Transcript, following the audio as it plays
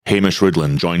Hamish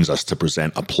Ridlin joins us to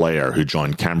present a player who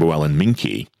joined Camberwell in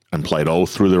Minkie and played all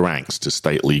through the ranks to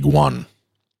State League One.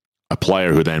 A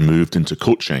player who then moved into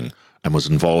coaching and was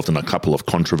involved in a couple of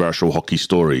controversial hockey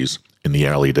stories in the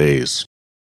early days.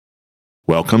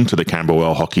 Welcome to the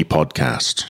Camberwell Hockey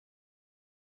Podcast.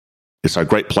 It's our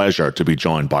great pleasure to be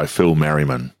joined by Phil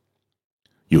Merriman.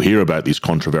 You'll hear about these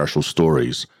controversial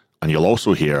stories, and you'll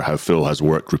also hear how Phil has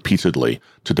worked repeatedly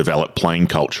to develop playing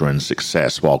culture and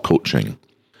success while coaching.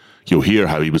 You'll hear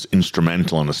how he was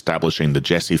instrumental in establishing the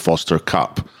Jesse Foster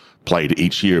Cup, played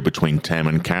each year between Tem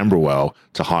and Camberwell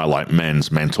to highlight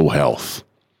men's mental health.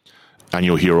 And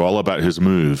you'll hear all about his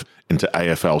move into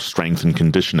AFL strength and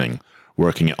conditioning,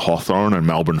 working at Hawthorn and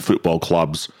Melbourne football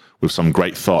clubs with some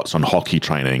great thoughts on hockey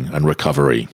training and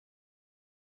recovery.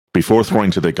 Before throwing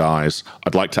to the guys,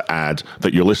 I'd like to add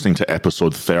that you're listening to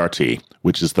episode 30,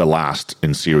 which is the last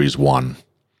in Series 1.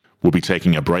 We'll be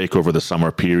taking a break over the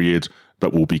summer period,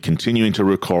 but we'll be continuing to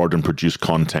record and produce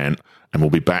content, and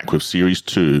we'll be back with Series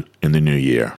 2 in the new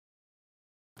year.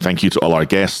 Thank you to all our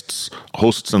guests,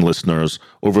 hosts and listeners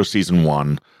over Season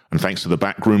 1, and thanks to the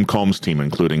backroom comms team,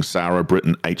 including Sarah,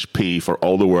 Britton, HP, for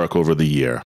all the work over the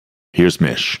year. Here's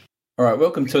Mish. All right,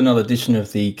 welcome to another edition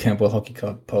of the Camberwell Hockey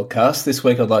Club podcast. This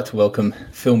week I'd like to welcome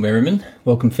Phil Merriman.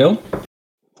 Welcome, Phil.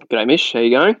 G'day, Mish. How you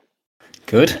going?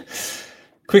 Good.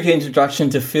 Quick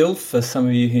introduction to Phil for some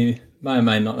of you who may or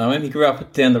may not know him. He grew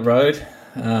up down the road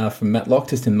from Matlock,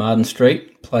 just in Marden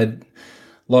Street. Played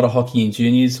a lot of hockey in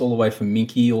juniors, all the way from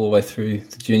Minkie, all the way through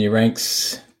the junior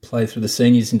ranks. Played through the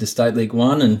seniors into State League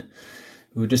One, and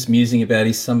we were just musing about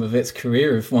his summer vets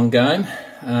career of one game.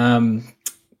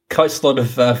 Coached a lot of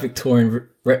Victorian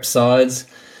rep sides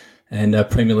and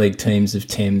Premier League teams of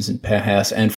Thames and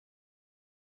Powerhouse. And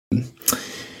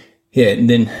and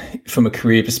then from a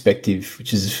career perspective,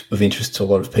 which is of interest to a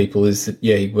lot of people, is that,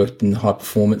 he worked in high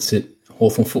performance at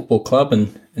Hawthorn Football Club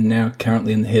and now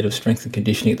currently in the head of strength and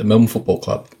conditioning at the Melbourne Football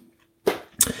Club.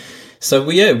 So,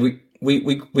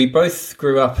 we both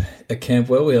grew up at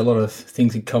Camberwell. We had a lot of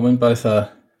things in common. Both our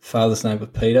father's name was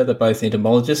Peter. They're both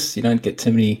entomologists. You don't get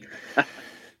too many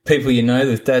people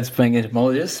with dads being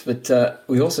entomologists, but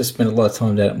we also spent a lot of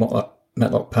time down at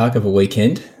Matlock Park over a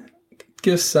weekend.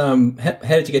 Give us, how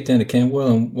did you get down to Camberwell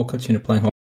and what got you into playing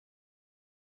hockey?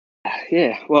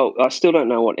 Yeah, well, I still don't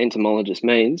know what entomologist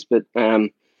means, but our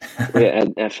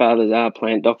fathers are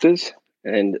plant doctors,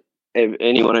 and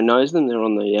anyone who knows them, they're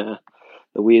on the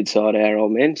weird side of our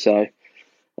old men. So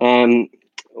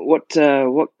what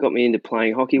got me into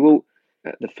playing hockey? Well,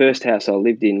 the first house I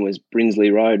lived in was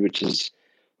Brinsley Road, which is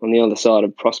on the other side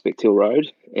of Prospect Hill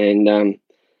Road, and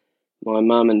my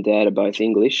mum and dad are both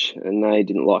English, and they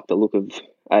didn't like the look of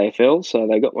AFL, so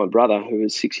they got my brother, who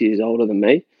was 6 years older than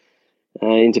me,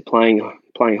 into playing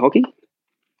hockey,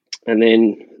 and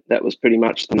then that was pretty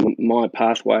much my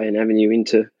pathway and avenue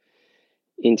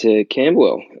into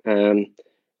Camberwell. I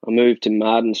moved to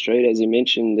Marden Street, as you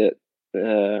mentioned, at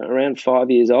around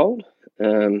 5 years old.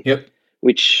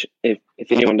 Which, if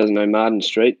anyone doesn't know Marden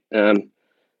Street,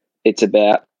 it's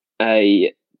about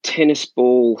a tennis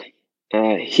ball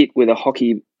hit with a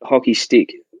hockey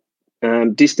stick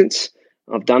distance.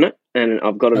 I've done it, and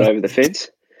I've got it over the fence.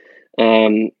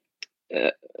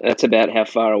 That's about how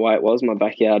far away it was. My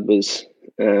backyard was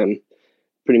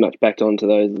pretty much backed onto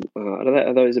those.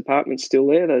 Are those apartments still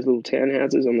there? Those little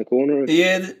townhouses on the corner?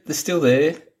 Yeah, they're still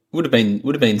there. Would have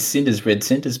been Cinder's red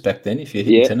centres back then if you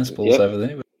hit tennis balls over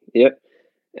there. Yep.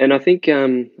 And I think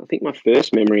my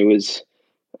first memory was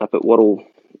up at Wattle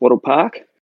Park.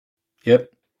 Yep.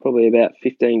 Probably about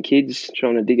 15 kids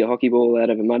trying to dig a hockey ball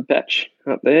out of a mud patch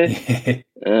up there. Yeah.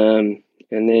 And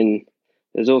then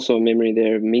there's also a memory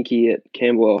there of Minkie at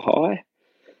Camberwell High.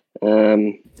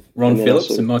 Ron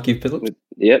Phillips and Mikey Phillips.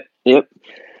 Yep.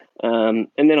 And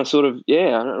then I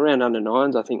around under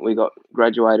nines, I think we got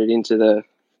graduated into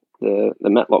the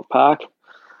Matlock Park.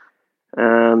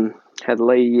 Had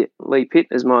Lee Pitt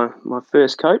as my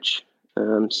first coach.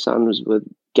 Sons with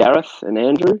Gareth and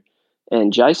Andrew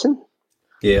and Jason.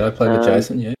 Yeah, I played with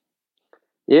Jason, yeah.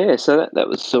 Yeah, so that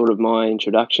was sort of my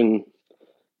introduction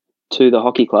to the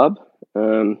hockey club.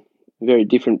 Very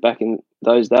different back in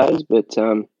those days, but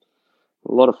a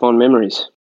lot of fond memories.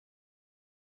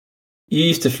 You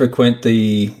used to frequent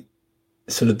the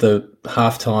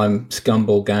halftime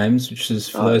scumball games, which is,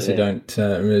 for those who don't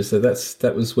remember, so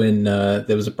that was when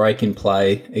there was a break in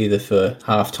play either for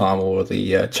halftime or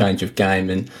the change of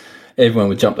game, and everyone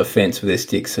would jump the fence with their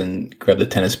sticks and grab the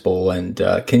tennis ball. And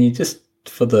can you just,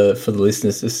 for the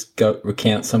listeners, just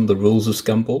recount some of the rules of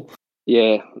scumball?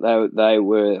 Yeah, they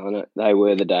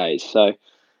were the days. So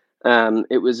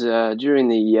it was during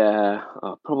the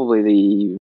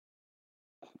probably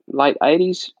late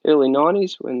 80s, early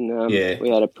 90s when we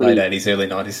had a pretty late 80s, early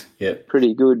 90s. Yeah,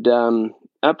 pretty good.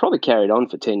 Probably carried on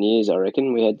for 10 years, I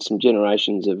reckon. We had some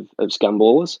generations of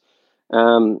scumballers,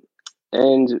 and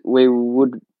we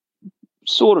would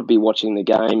sort of be watching the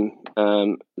game,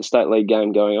 the state league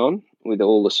game going on with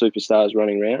all the superstars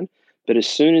running around. But as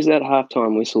soon as that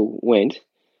halftime whistle went,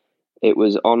 it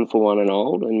was on for one and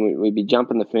old, and we'd be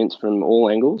jumping the fence from all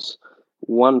angles.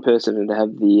 One person would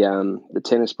have the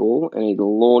tennis ball, and he'd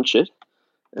launch it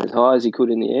as high as he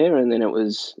could in the air, and then it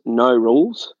was no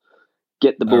rules.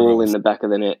 Get the ball in the back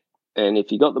of the net. And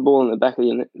if you got the ball in the back of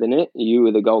the net, you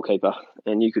were the goalkeeper,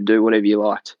 and you could do whatever you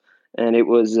liked. And it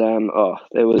was,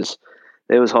 there was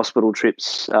hospital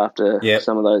trips after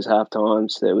some of those half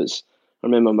times. I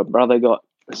remember my brother got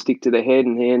a stick to the head,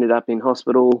 and he ended up in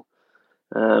hospital.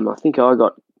 I think I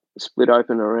got split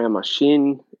open around my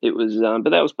shin. It was,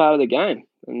 but that was part of the game,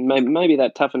 and maybe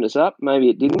that toughened us up. Maybe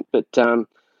it didn't, but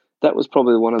that was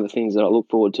probably one of the things that I look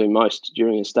forward to most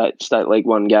during a state League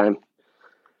One game.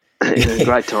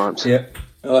 Great times. Yeah.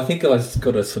 Well, I think I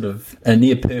got a sort of a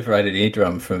near perforated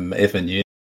eardrum from Evan Newton,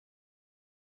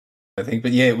 I think.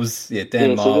 But it was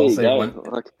Dan Miles.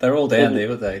 They're all down there,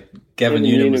 weren't they? Gavin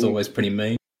Newton was always pretty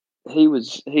mean. Evan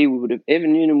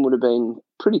Newton would have been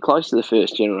pretty close to the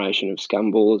first generation of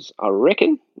scumballers, I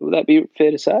reckon. Would that be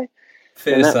fair to say?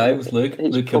 Fair to say, was Luke.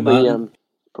 He's Luke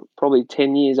probably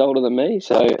 10 years older than me.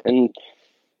 So, and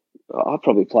I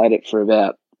probably played it for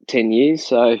about 10 years.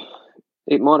 So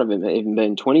it might have even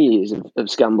been 20 years of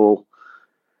scumball.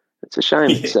 It's a shame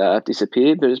it's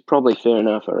disappeared, but it's probably fair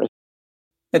enough, I reckon.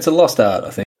 It's a lost art, I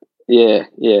think. Yeah.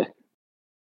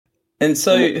 And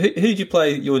so, who did you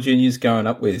play your juniors growing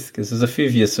up with? Because there's a few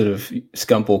of your sort of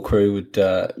scumball crew you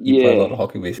play a lot of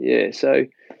hockey with. Yeah, so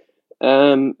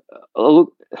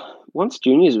look, once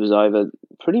juniors was over,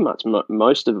 pretty much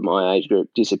most of my age group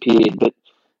disappeared. But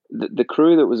the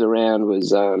crew that was around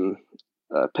was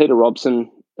Peter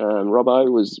Robson. Robbo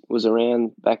was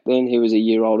around back then. He was a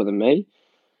year older than me.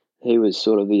 He was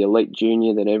sort of the elite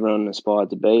junior that everyone aspired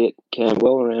to be at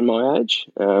Camberwell around my age.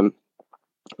 And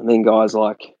then guys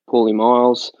like Paulie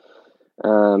Miles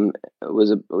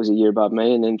was a year above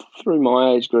me, and then through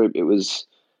my age group it was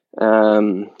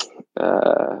Ant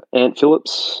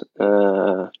Phillips,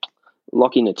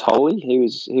 Lockie Natoli. He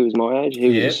was my age. He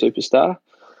was a superstar.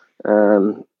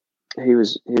 He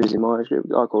was in my age group. A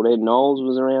guy called Ed Knowles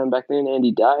was around back then.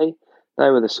 Andy Day. They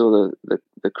were the sort of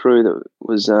the crew that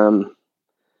was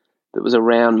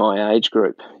around my age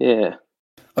group. Yeah.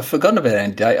 I've forgotten about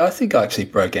Andy Day. I think I actually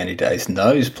broke Andy Day's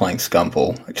nose playing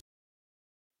scumball.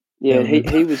 Yeah,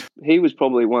 he was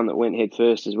probably one that went head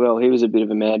first as well. He was a bit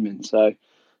of a madman, so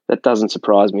that doesn't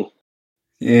surprise me.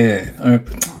 Yeah,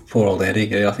 poor old Andy.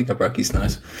 Yeah, I think I broke his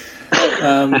nose.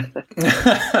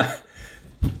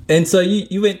 And so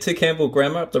you went to Campbell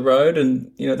Grammar up the road,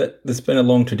 and there's been a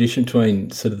long tradition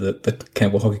between sort of the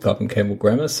Campbell Hockey Club and Campbell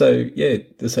Grammar. So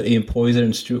there's that Ian Poyser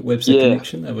and Stuart Webster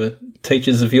connection. They were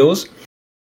teachers of yours.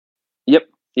 Yep.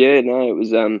 Yeah. No, it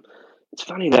was. It's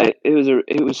funny that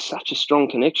it was such a strong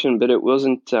connection, but it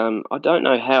wasn't. I don't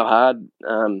know how hard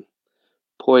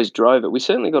Poyser drove it. We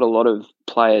certainly got a lot of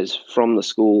players from the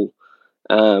school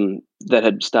that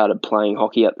had started playing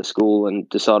hockey at the school and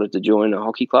decided to join a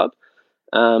hockey club.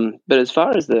 But as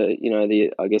far as the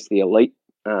elite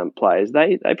players,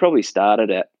 they probably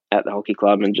started at the hockey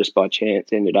club and just by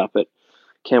chance ended up at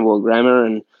Campbell Grammar.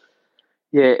 And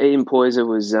Ian Poyser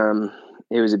was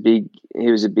he was a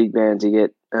big man to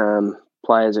get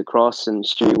players across, and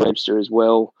Stewie Webster as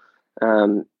well.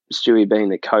 Stewie being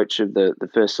the coach of the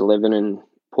first 11, and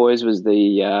Poyser was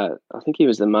I think he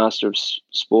was the master of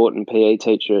sport and PE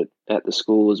teacher at the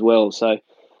school as well. So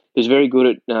he was very good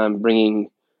at bringing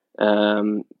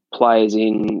players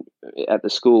in at the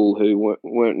school who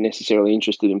weren't necessarily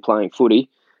interested in playing footy,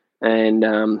 and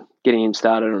getting him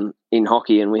started in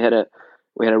hockey. And we had a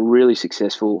really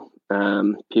successful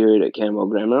period at Campbell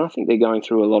Grammar. I think they're going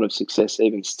through a lot of success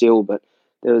even still, but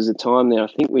there was a time there I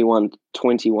think we won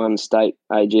 21 state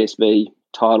AGSV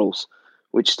titles,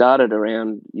 which started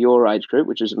around your age group,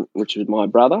 which was my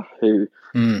brother, who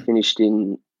finished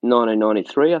in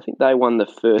 1993. I think they won the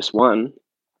first one,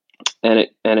 and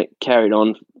it carried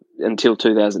on until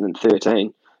 2013.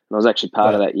 And I was actually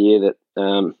part of that year that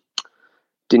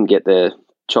didn't get the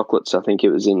chocolates. I think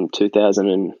it was in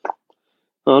 2000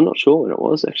 I'm not sure when it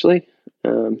was actually.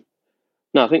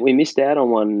 No, I think we missed out on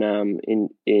one in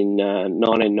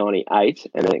 1998,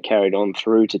 and then it carried on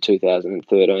through to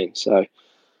 2013. So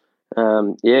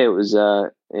it was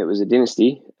a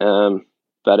dynasty,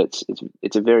 but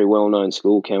it's a very well known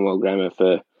school, Camberwell Grammar,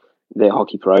 for their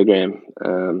hockey program.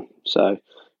 So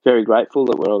very grateful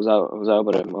that I was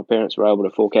able to. My parents were able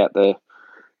to fork out the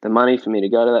money for me to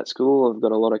go to that school. I've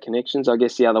got a lot of connections. I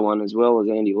guess the other one as well is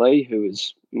Andy Lee, who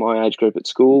was my age group at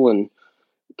school and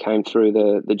came through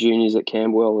the juniors at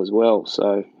Camberwell as well.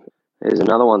 So there's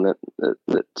another one that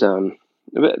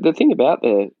the thing about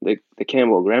the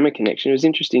Camberwell Grammar connection, it was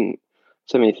interesting,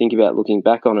 something to think about looking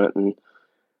back on it. And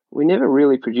we never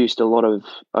really produced a lot of,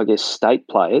 I guess, state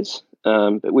players,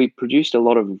 but we produced a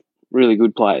lot of really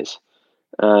good players.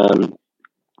 And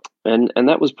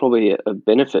that was probably a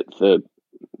benefit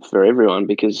for everyone,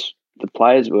 because the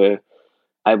players were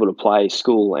able to play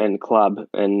school and club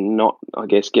and not, I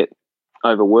guess, get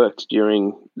overworked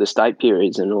during the state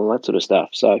periods and all that sort of stuff.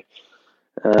 So,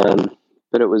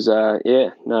 but it was,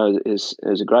 it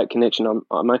was a great connection.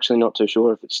 I'm actually not too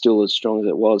sure if it's still as strong as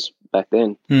it was back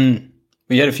then.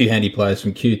 We had a few handy players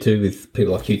from Kew too, with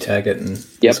people like Hugh Taggart and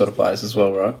these sort of players as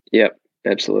well, right? Yep.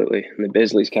 Absolutely. And the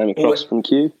Besleys came across from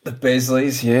Kew. The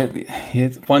Besleys, yeah.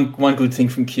 One good thing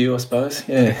from Kew, I suppose.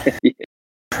 Yeah.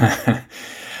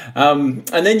 And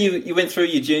then you went through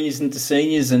your juniors into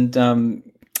seniors, and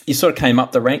you sort of came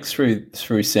up the ranks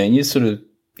through seniors, sort of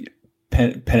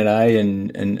pen at A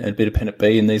and a bit of pen at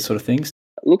B and these sort of things.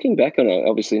 Looking back on it,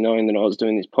 obviously knowing that I was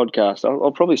doing this podcast,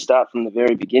 I'll probably start from the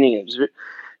very beginning. It was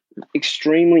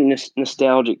extremely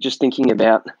nostalgic, just thinking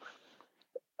about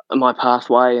my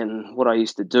pathway and what I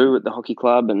used to do at the hockey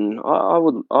club, and I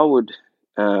would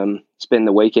spend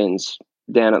the weekends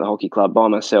down at the hockey club by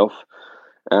myself,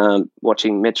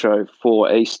 watching Metro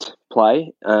 4 East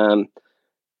play. I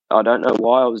don't know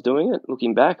why I was doing it.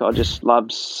 Looking back, I just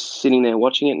loved sitting there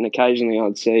watching it, and occasionally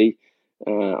I'd see.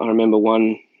 I remember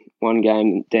one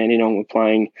game Dandenong were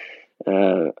playing.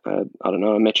 A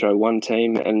Metro 1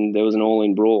 team, and there was an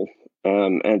all-in brawl.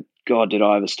 And God, did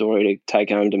I have a story to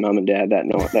take home to mum and dad that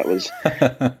night.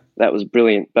 That was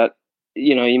brilliant. But,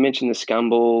 you mentioned the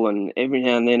scumball, and every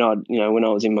now and then when I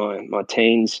was in my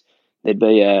teens, there'd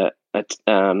be a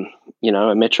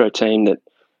Metro team that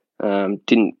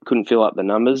couldn't fill up the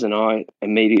numbers, and I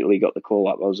immediately got the call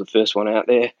up. I was the first one out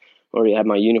there. Already had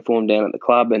my uniform down at the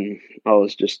club, and I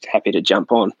was just happy to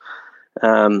jump on.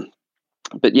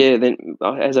 But yeah, then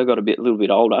as I got a little bit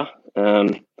older,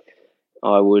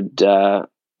 I would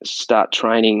start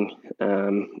training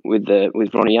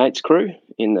with Ronnie Yates' crew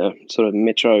in the sort of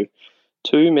Metro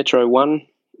 2, Metro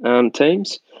 1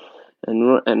 teams,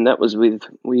 and that was we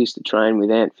used to train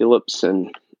with Ant Phillips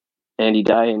and Andy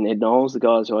Day and Ed Knowles, the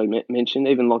guys who I mentioned,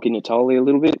 even Lockie Natoli a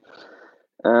little bit,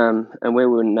 and we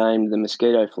were named the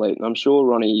Mosquito Fleet. And I'm sure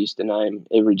Ronnie used to name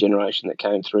every generation that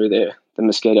came through there the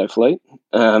Mosquito Fleet,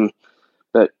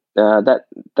 but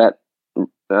that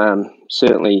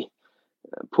certainly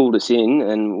pulled us in,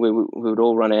 and we would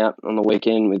all run out on the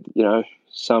weekend with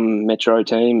some Metro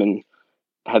team and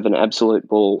have an absolute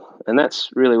ball. And that's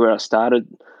really where I started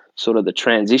sort of the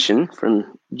transition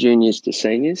from juniors to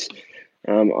seniors.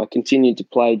 I continued to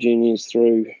play juniors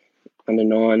through under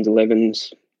 9s,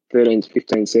 11s, 13s,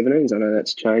 15s, 17s. I know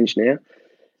that's changed now,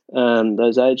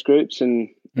 those age groups, and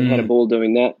had a ball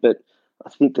doing that. But I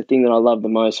think the thing that I loved the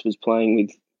most was playing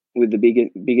with the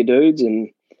bigger dudes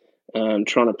and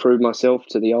trying to prove myself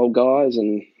to the old guys,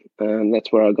 and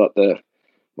that's where I got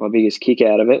my biggest kick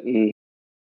out of it. And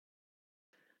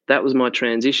that was my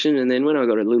transition. And then when I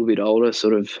got a little bit older,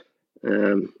 sort of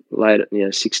late,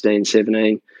 16,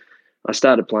 17, I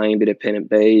started playing a bit of pen at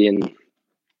B, and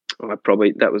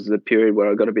that was the period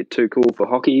where I got a bit too cool for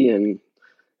hockey and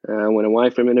went away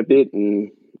from it a bit.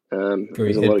 And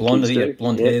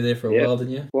blonde hair there for a while,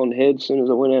 didn't you? Blonde head as soon as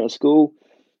I went out of school.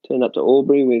 Turned up to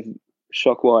Albury with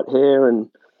shock white hair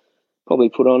and probably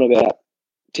put on about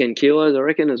 10 kilos, I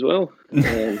reckon, as well.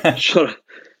 Shot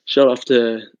off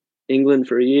to England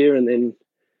for a year, and then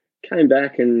came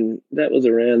back, and that was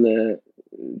around the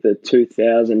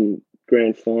 2000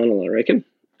 grand final, I reckon.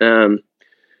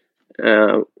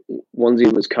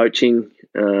 Wanzi was coaching,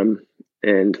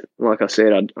 and like I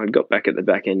said, I'd got back at the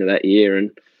back end of that year,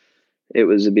 and it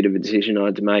was a bit of a decision I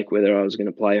had to make whether I was going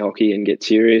to play hockey and get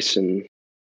serious. And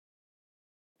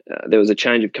there was a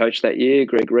change of coach that year.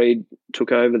 Greg Reid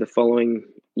took over the following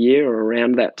year or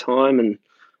around that time, and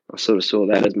I sort of saw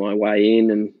that as my way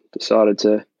in and decided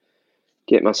to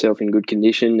get myself in good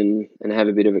condition and have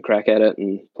a bit of a crack at it,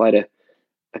 and played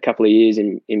a couple of years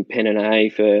in pen and A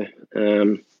for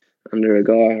under a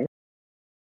guy,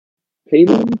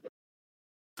 Peebles.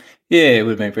 Yeah, it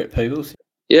would have been Brett Peebles.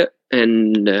 Yeah,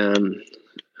 and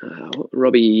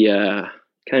Robbie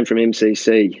came from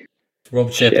MCC.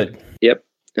 Rob Shepherd. Yep.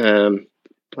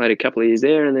 Played a couple of years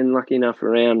there, and then lucky enough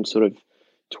around sort of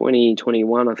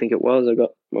 2021, I think it was, I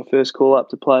got my first call up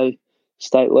to play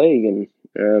state league,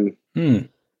 and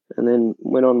and then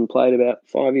went on and played about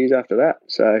 5 years after that.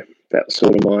 So that was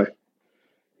sort of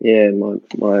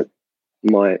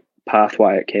my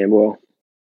pathway at Camberwell.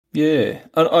 Yeah,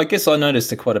 I guess I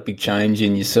noticed quite a big change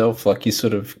in yourself. Like you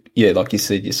sort of, like you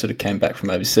said, you sort of came back from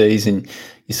overseas and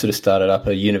you sort of started up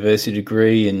a university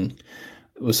degree and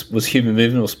it was human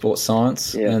movement or sports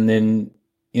science. Yeah. And then,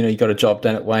 you got a job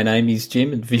down at Wayne Amey's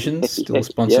gym at Visions, still a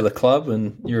sponsor of the club,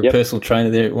 and you're a personal trainer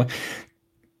there.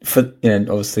 And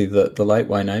obviously the late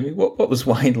Wayne Amey. What was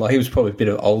Wayne like? He was probably a bit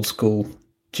of old school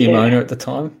gym owner at the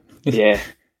time.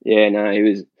 No, he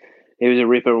was a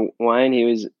ripper, Wayne. He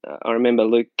was. I remember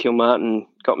Luke Kilmartin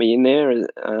got me in there,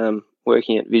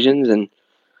 working at Visions,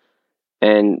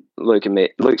 and Luke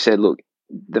said, "Look,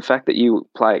 the fact that you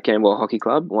play at Camberwell Hockey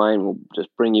Club, Wayne will just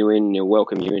bring you in and he'll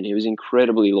welcome you." And he was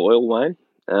incredibly loyal, Wayne,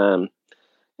 and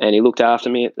he looked after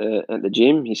me at the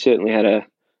gym. He certainly had a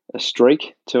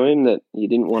streak to him that you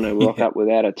didn't want to rock up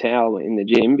without a towel in the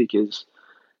gym, because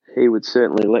he would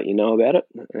certainly let you know about it,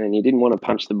 and you didn't want to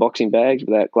punch the boxing bags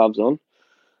without gloves on.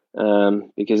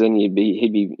 Because then you'd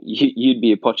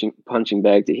be a punching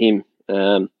bag to him.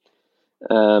 But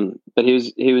he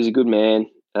was a good man,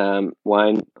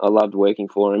 Wayne. I loved working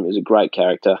for him. He was a great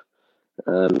character,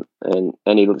 and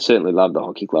he certainly loved the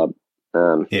hockey club.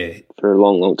 For a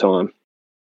long time.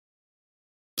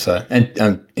 So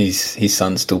and his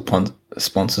son still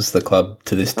sponsors the club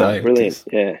to this day. Brilliant,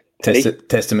 yeah.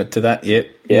 Testament to that. Yeah.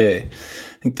 I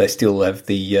think they still have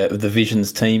the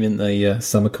Visions team in the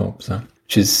summer comp. So.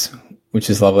 Which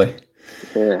is lovely.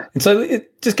 Yeah. And so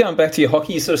just going back to your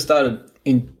hockey, you sort of started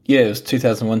in, it was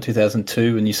 2001,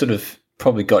 2002, and you sort of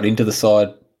probably got into the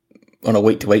side on a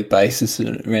week-to-week basis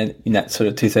around in that sort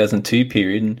of 2002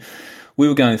 period. And we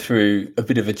were going through a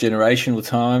bit of a generational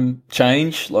time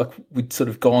change. Like we'd sort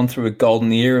of gone through a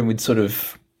golden era and we'd sort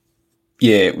of,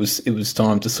 it was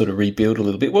time to sort of rebuild a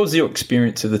little bit. What was your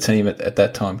experience of the team at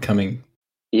that time coming?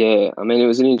 Yeah, I mean, it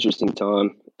was an interesting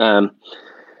time.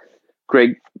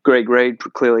 Greg Reid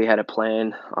clearly had a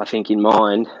plan, I think, in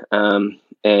mind, and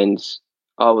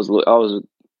I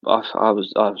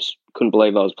couldn't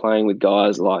believe I was playing with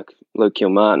guys like Luke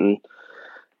Kilmartin,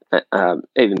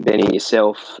 even Benny,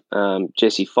 yourself,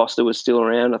 Jesse Foster was still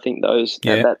around. I think those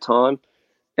at that time,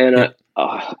 and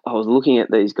I was looking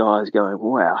at these guys, going,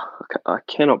 "Wow, I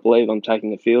cannot believe I'm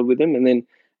taking the field with them." And then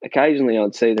occasionally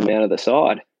I'd see them out of the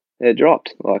side; they're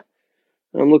dropped. Like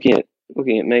I'm looking at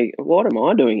me, what am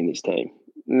I doing in this team?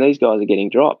 And these guys are getting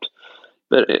dropped.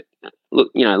 But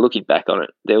looking back on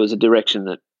it, there was a direction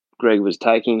that Greg was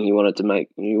taking. He wanted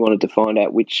to find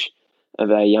out which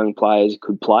of our young players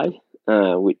could play,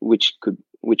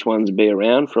 which ones be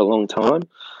around for a long time.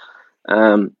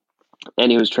 And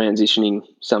he was transitioning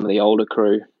some of the older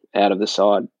crew out of the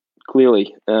side,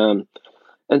 clearly. And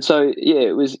so,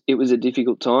 it was a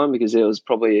difficult time because there was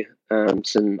probably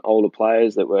some older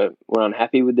players that were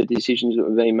unhappy with the decisions that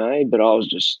were being made. But I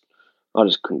just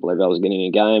couldn't believe I was getting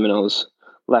a game, and I was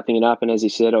lapping it up. And as he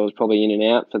said, I was probably in and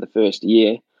out for the first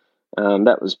year.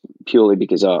 That was purely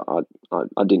because I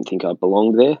didn't think I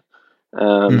belonged there.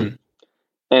 And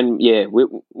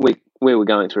we were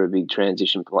going through a big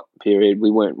transition period.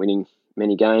 We weren't winning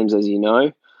many games, as you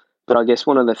know. But I guess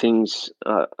one of the things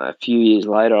a few years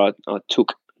later I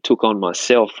took on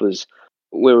myself was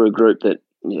we were a group that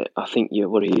I think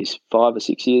he's 5 or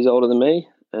 6 years older than me,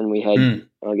 and we had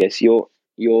I guess your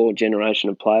generation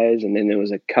of players, and then there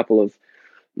was a couple of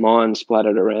mine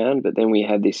splattered around, but then we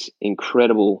had this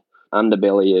incredible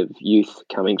underbelly of youth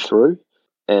coming through,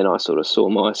 and I sort of saw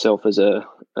myself as a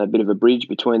bit of a bridge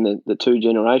between the two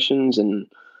generations, and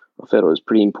I felt it was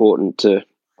pretty important to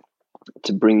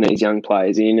bring these young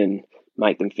players in and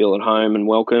make them feel at home and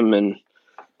welcome, and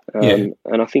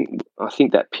I think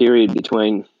that period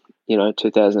between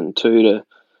 2002 to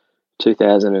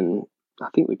 2000 and I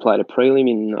think we played a prelim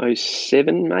in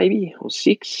 07 maybe or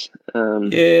 6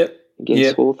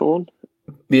 against Hawthorn.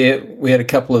 Yeah, we had a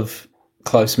couple of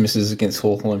close misses against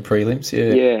Hawthorn prelims.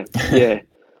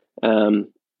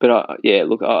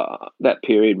 That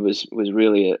period was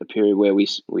really a period where we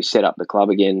set up the club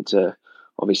again to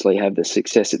obviously have the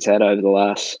success it's had over the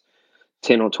last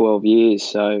 10 or 12 years.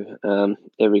 So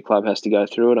every club has to go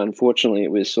through it. Unfortunately,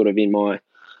 it was sort of in my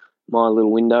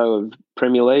little window of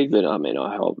Premier League, but I mean,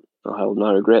 I held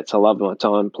no regrets. I loved my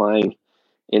time playing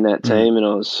in that team, and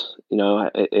I was,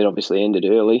 it obviously ended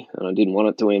early, and I didn't want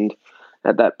it to end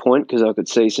at that point because I could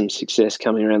see some success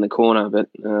coming around the corner, but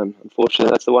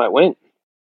unfortunately, that's the way it went.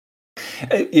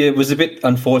 It was a bit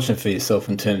unfortunate for yourself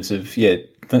in terms of,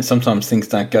 sometimes things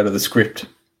don't go to the script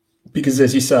because,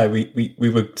 as you say, we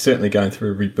were certainly going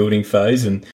through a rebuilding phase,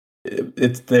 and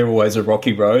they're always a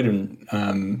rocky road,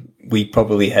 and we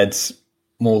probably had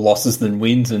more losses than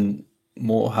wins and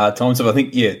more hard times. So I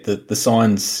think, the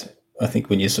signs. I think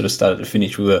when you sort of started to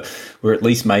finish, we were at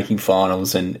least making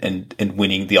finals and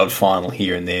winning the odd final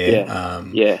here and there.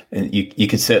 And you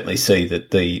could certainly see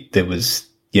that there was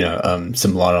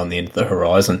some light on the end of the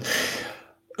horizon.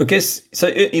 I guess so.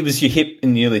 It was your hip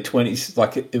in the early 20s.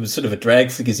 Like it was sort of a drag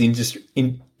flickers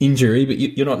injury, but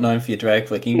you're not known for your drag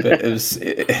flicking. But it was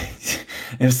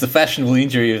the fashionable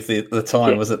injury of the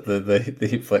time. Was it the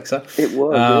hip flexor? It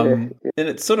was, and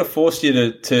it sort of forced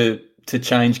you to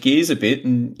change gears a bit,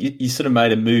 and you sort of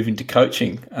made a move into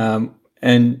coaching.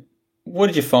 And what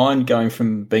did you find going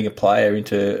from being a player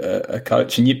into a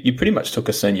coach? And you pretty much took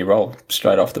a senior role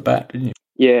straight off the bat, didn't you?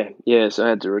 Yeah. So I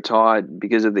had to retire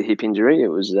because of the hip injury. It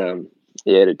was,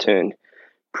 it turned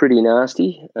pretty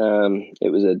nasty.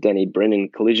 It was a Danny Brennan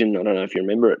collision. I don't know if you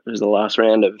remember it. It was the last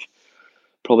round of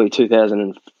probably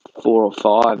 2004 or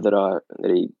 5 that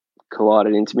he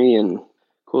collided into me and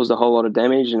caused a whole lot of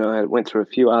damage. And I went through a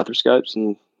few arthroscopes,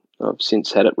 and I've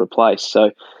since had it replaced. So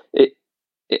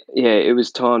it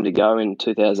was time to go in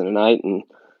 2008, and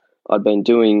I'd been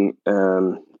doing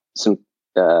some.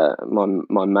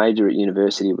 My major at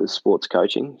university was sports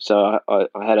coaching, so I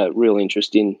had a real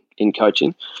interest in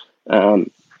coaching,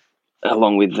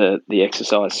 along with the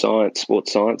exercise science,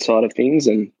 sports science side of things.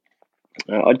 And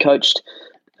I'd coached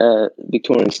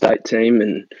Victorian state team,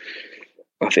 and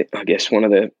I guess one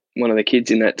of the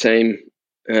kids in that team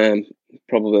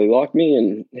probably liked me,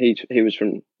 and he was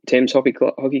from Thames Hockey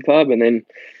Club, and then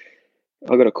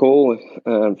I got a call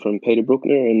from Peter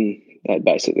Bruckner, and they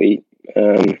basically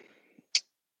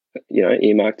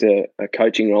earmarked a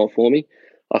coaching role for me.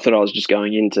 I thought I was just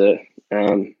going in to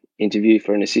interview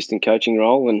for an assistant coaching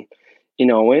role, and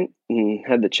I went and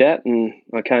had the chat, and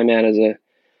I came out as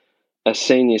a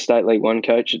senior State League 1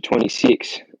 coach at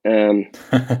 26,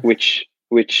 which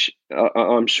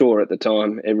I'm sure at the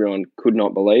time everyone could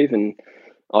not believe, and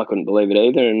I couldn't believe it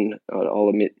either. And I'll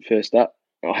admit, first up,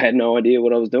 I had no idea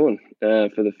what I was doing for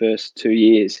the first 2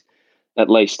 years, at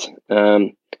least.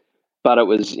 But it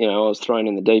was, I was thrown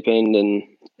in the deep end,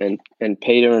 and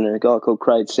Peter and a guy called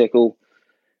Craig Seckle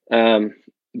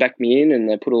backed me in, and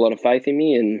they put a lot of faith in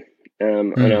me, and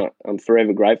I'm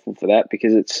forever grateful for that,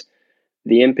 because it's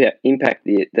the impact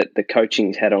that the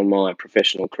coaching's had on my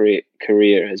professional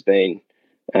career has been,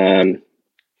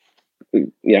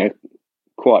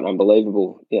 quite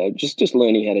unbelievable. Just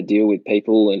learning how to deal with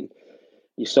people and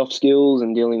your soft skills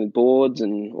and dealing with boards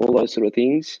and all those sort of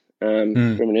things from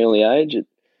an early age.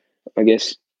 I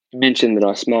guess you mentioned that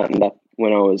I smartened up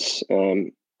when I was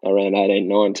around 18,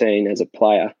 19 as a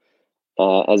player.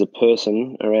 As a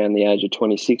person, around the age of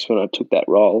 26 when I took that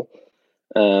role,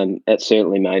 that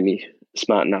certainly made me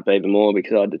smarten up even more,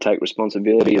 because I had to take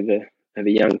responsibility of a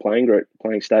young playing group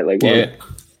playing State League 1. Yeah.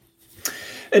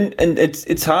 And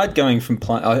it's hard going from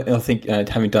playing. I think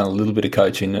having done a little bit of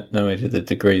coaching, no to the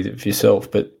degree of yourself,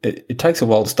 but it takes a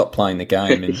while to stop playing the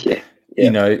game. And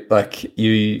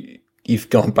you've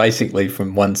gone basically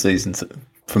from one season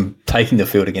from taking the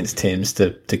field against Thames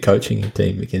to coaching a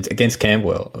team against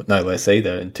Camberwell, no less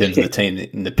either, in terms of the team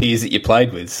and the peers that you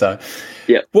played with. So,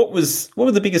 what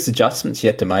were the biggest adjustments you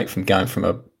had to make from going from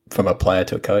a player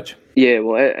to a coach? Yeah,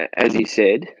 well, as you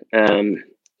said,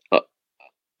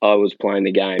 I was playing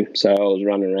the game, so I was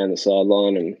running around the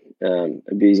sideline and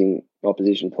abusing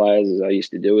opposition players, as I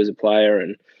used to do as a player,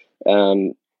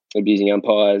 and abusing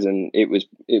umpires, and it was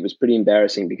pretty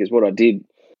embarrassing, because what I did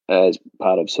as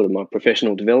part of sort of my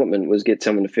professional development was get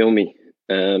someone to film me,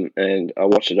 and I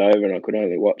watched it over, and I could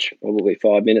only watch probably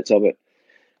 5 minutes of it.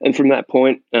 And from that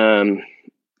point,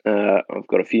 I've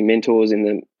got a few mentors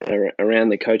around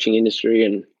the coaching industry,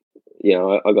 and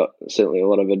I got certainly a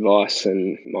lot of advice,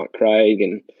 and Mike Craig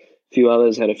and a few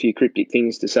others had a few cryptic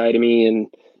things to say to me, and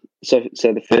so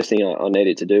the first thing I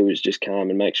needed to do was just calm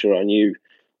and make sure I knew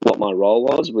what my role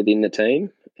was within the team.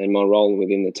 And my role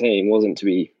within the team wasn't to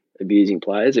be abusing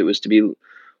players. It was to be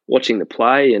watching the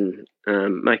play and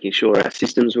making sure our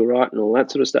systems were right and all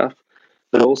that sort of stuff.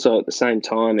 But also at the same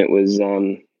time, it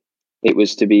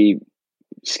was to be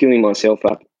skilling myself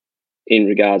up in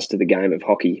regards to the game of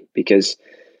hockey, because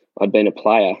I'd been a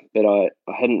player, but I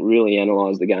hadn't really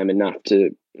analysed the game enough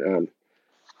to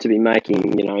be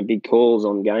making big calls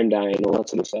on game day and all that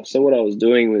sort of stuff. So what I was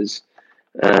doing was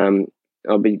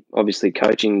I'll be obviously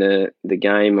coaching the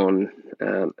game on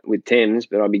with Thames,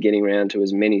 but I'll be getting around to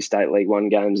as many State League 1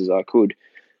 games as I could,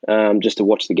 just to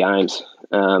watch the games,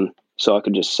 so I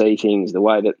could just see things, the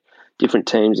way that different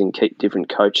teams and different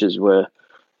coaches were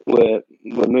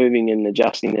moving and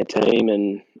adjusting their team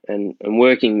and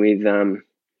working with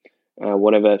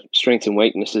whatever strengths and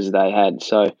weaknesses they had.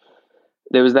 So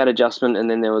there was that adjustment, and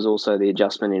then there was also the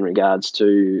adjustment in regards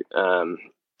to,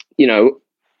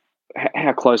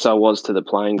 how close I was to the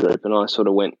playing group, and I sort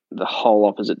of went the whole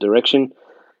opposite direction.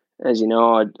 As you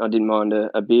know, I didn't mind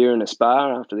a beer and a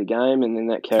spar after the game, and then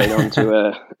that carried on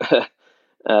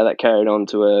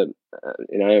to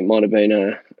it might have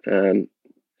been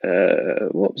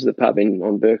what was the pub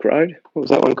on Burke Road? What was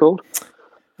that one called?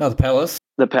 Oh, the Palace.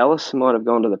 The Palace. Might have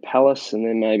gone to the Palace and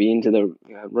then maybe into the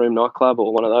Room nightclub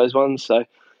or one of those ones. So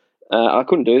I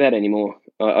couldn't do that anymore.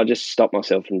 I just stopped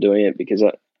myself from doing it because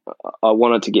I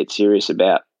wanted to get serious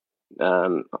about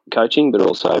coaching, but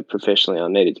also professionally I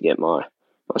needed to get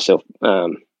myself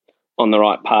on the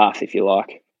right path, if you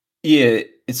like. Yeah,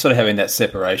 it's sort of having that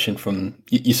separation from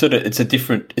you sort of it's a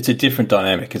different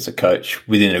dynamic as a coach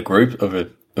within a group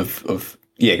of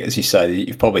as you say,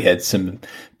 you've probably had some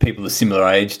people a similar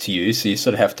age to you, so you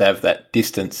sort of have to have that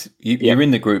distance. You're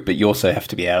in the group, but you also have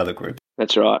to be out of the group.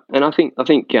 That's right, and I think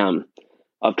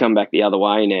I've come back the other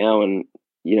way now, and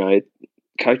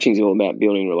coaching's all about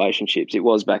building relationships. It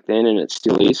was back then, and it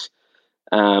still is.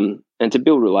 And to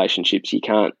build relationships, you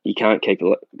can't keep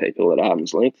people at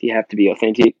arm's length. You have to be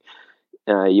authentic.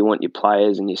 You want your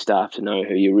players and your staff to know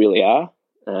who you really are,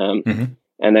 and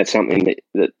that's something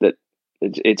that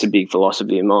it's a big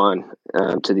philosophy of mine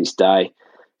to this day.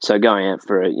 So going out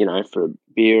for a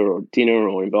beer or dinner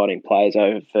or inviting players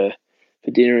over for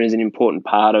dinner is an important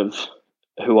part of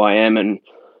who I am, and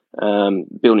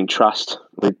building trust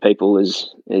with people is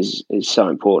so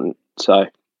important. So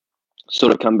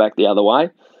sort of come back the other way,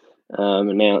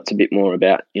 and now it's a bit more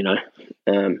about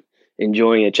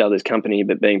enjoying each other's company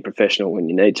but being professional when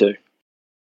you need to.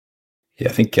 Yeah,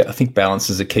 I think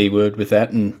balance is a key word with that,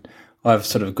 and I have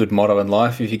sort of a good motto in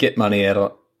life. If you get money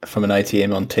out from an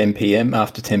ATM on 10 p.m.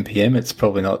 after 10 p.m, it's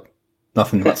probably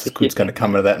nothing much good's going to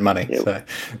come out of that money. Yeah. So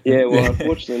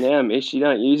Unfortunately now, Mish, you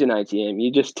don't use an ATM.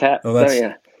 You just tap, don't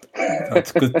you?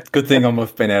 It's good thing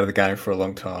I've been out of the game for a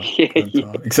long time.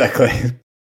 Yeah. Exactly.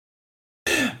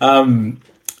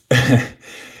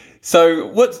 So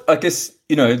what, I guess,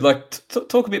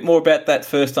 talk a bit more about that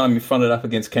first time you fronted up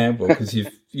against Campbell, because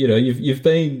you've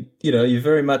been, you're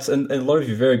very much, and a lot of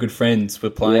your very good friends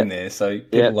were playing there. So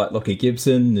people like Lockie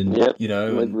Gibson and,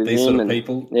 and these sort of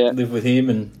people live with him,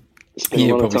 and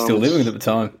you're probably still living with him at the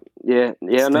time. I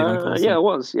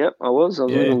was. Yep, I was. I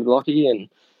was living with Lockie, and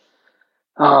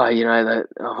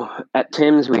at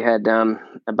Thames we had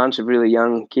a bunch of really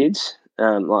young kids,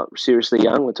 like seriously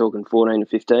young. We're talking 14 to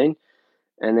 15,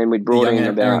 and then we brought in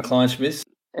about Aaron Kleinschmidt.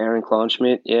 Aaron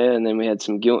Kleinschmidt, and then we had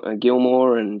some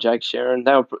Gilmore and Jake Sharon.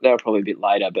 They were probably a bit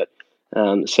later, but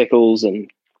Seckles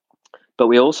but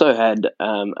we also had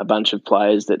a bunch of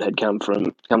players that had come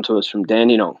to us from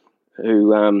Dandenong,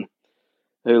 who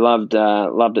loved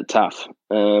it tough.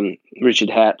 Richard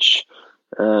Hatch,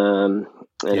 and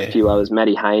a few others.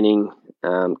 Matty Haining,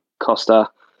 Costa.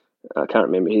 I can't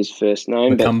remember his first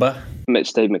name. McCumber. Met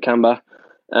Steve McCumber.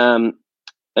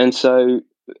 And so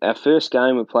our first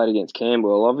game we played against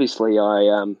Campbell. Obviously,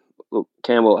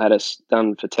 Campbell had us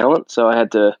done for talent, so I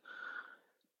had to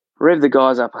rev the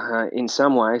guys up in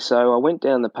some way. So I went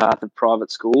down the path of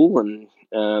private school, and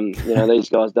these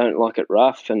guys don't like it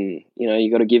rough, and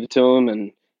you got to give it to them,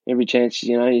 and every chance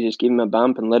you just give them a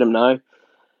bump and let them know.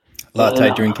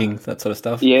 Latte drinking, that sort of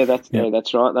stuff. Yeah, that's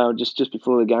right. They were just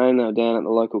before the game. They were down at the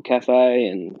local cafe,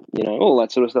 and all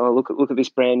that sort of stuff. Look at this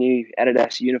brand new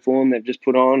Adidas uniform they've just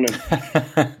put on. And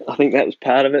I think that was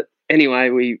part of it. Anyway,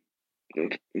 we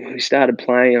started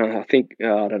playing. And I think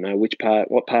I don't know what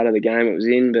part of the game it was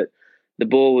in, but the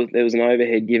ball there was an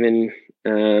overhead given.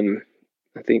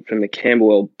 I think from the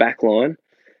Camberwell back line.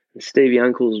 And Stevie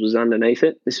Uncles was underneath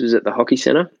it. This was at the hockey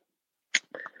centre.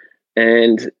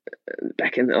 And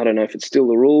back in, I don't know if it's still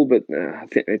the rule, but I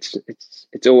think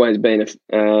it's always been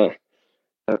a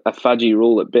fudgy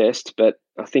rule at best. But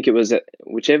I think it was that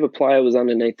whichever player was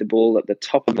underneath the ball at the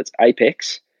top of its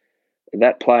apex,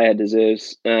 that player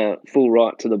deserves full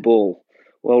right to the ball.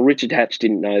 Well, Richard Hatch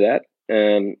didn't know that,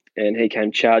 and he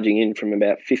came charging in from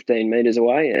about 15 metres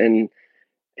away, and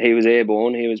he was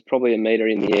airborne. He was probably a metre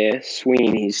in the air,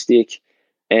 swinging his stick,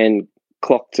 and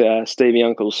clocked Stevie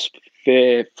Uncle's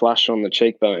fair flush on the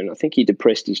cheekbone. I think he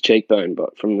depressed his cheekbone,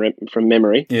 but from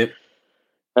memory. Yep.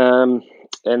 And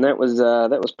that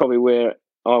was probably where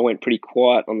I went pretty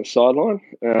quiet on the sideline.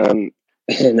 And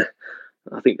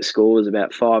I think the score was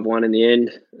about 5-1 in the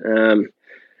end.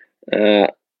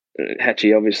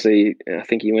 Hatchie, obviously, I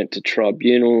think he went to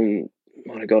tribunal and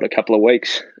might have got a couple of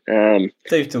weeks.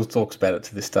 Steve still talks about it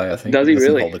to this day, I think. Does he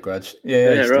really? Hold a grudge.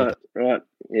 Yeah, right.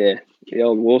 Yeah, the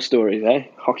old war stories, eh?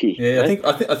 Hockey. Yeah,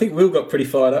 I think Will got pretty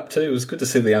fired up too. It was good to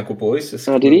see the Uncle Boys. Just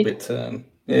did he? Bit,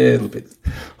 Yeah, a little bit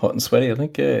hot and sweaty, I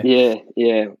think. Yeah.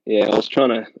 Yeah. I was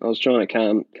trying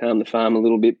to calm the farm a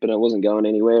little bit, but I wasn't going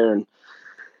anywhere. And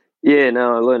yeah,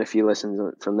 no, I learned a few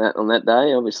lessons from that on that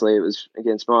day. Obviously, it was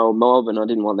against my old mob, and I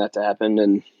didn't want that to happen.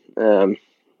 And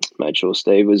made sure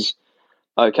Steve was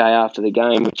okay after the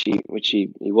game, which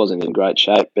he wasn't in great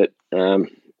shape. But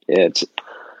yeah,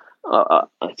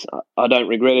 I don't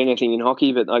regret anything in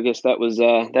hockey, but I guess that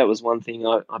was one thing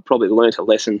I probably learnt a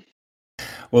lesson.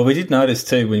 Well, we did notice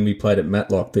too when we played at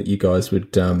Matlock that you guys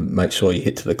would make sure you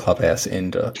hit to the clubhouse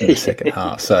end in the second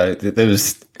half. So there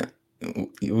was,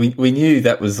 we knew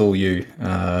that was all you.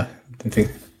 I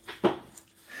think.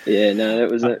 Yeah, no,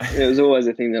 it was always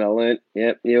a thing that I learnt.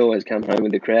 Yep, you always come home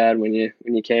with the crowd when you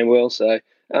can well. So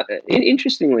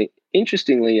interestingly,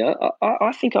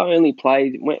 I think I only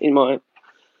played in my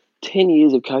 10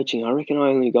 years of coaching. I reckon I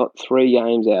only got 3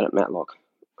 games out at Matlock.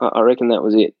 I reckon that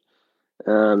was it.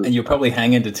 And you're probably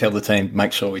hanging to tell the team,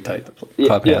 make sure we take the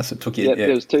clubhouse. It took you there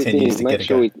was 2 things. To make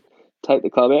sure we take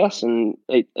the clubhouse and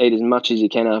eat as much as you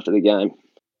can after the game.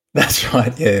 That's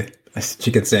right, yeah.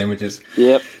 Chicken sandwiches.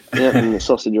 Yep, and the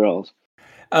sausage rolls.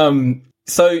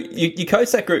 So you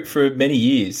coached that group for many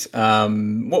years.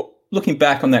 Looking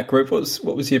back on that group,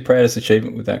 what was your proudest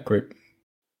achievement with that group?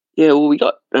 Yeah, well, we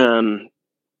got 2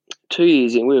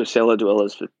 years in. We were cellar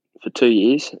dwellers for 2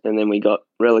 years, and then we got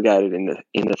relegated in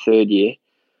the third year.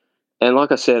 And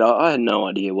like I said, I had no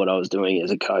idea what I was doing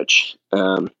as a coach.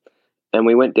 And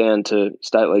we went down to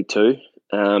State League 2,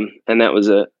 and that was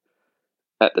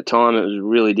at the time it was a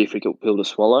really difficult pill to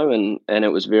swallow, and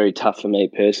it was very tough for me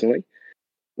personally.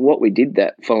 What we did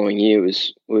that following year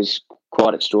was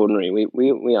quite extraordinary.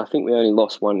 We I think we only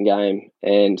lost 1 game,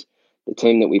 and the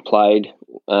team that we played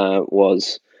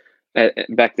was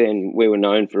back then we were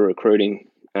known for recruiting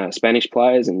Spanish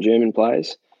players and German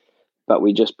players, but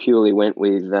we just purely went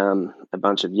with a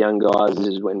bunch of young guys. This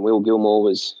is when Will Gilmore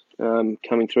was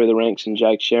coming through the ranks, and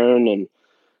Jake Sharon and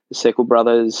the Seckle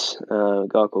brothers, a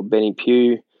guy called Benny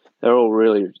Pugh. They're all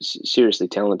really seriously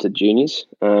talented juniors.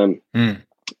 And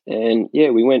yeah,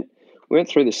 we went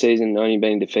through the season only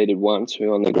being defeated once. We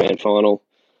won the grand final.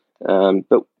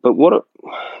 But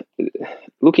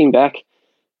looking back,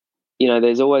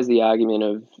 there's always the argument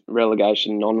of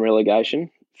relegation, non-relegation.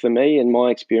 For me, in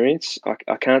my experience,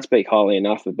 I can't speak highly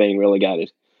enough of being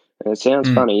relegated. And it sounds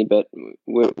funny, but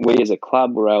we as a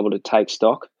club were able to take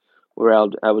stock. We were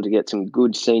able to get some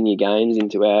good senior games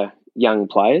into our young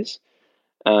players,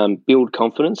 build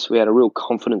confidence. We had a real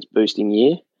confidence-boosting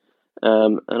year.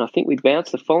 And I think we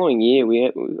bounced the following year.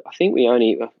 We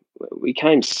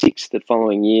came 6th the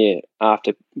following year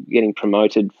after getting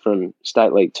promoted from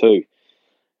State League 2.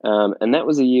 And that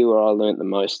was the year where I learnt the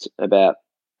most about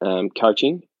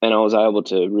coaching, and I was able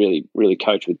to really, really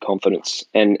coach with confidence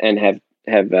and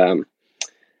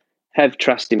have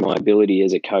trust in my ability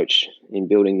as a coach in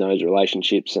building those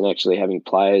relationships and actually having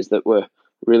players that were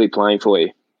really playing for you.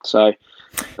 So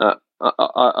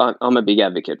I'm a big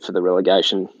advocate for the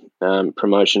relegation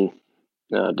promotion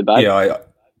debate. Yeah,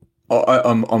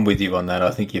 I'm with you on that.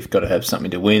 I think you've got to have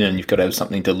something to win and you've got to have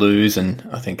something to lose, and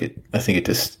I think it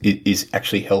just is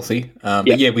actually healthy.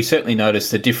 But yeah, we certainly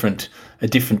noticed a different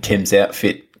Thames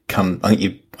outfit come. I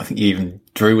think you even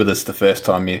drew with us the first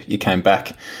time you came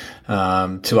back,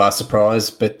 to our surprise.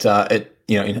 But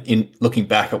in looking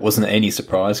back, it wasn't any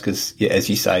surprise because, as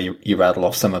you say, you rattle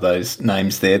off some of those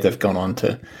names there. They've gone on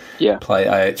to play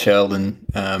AHL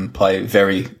and play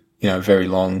very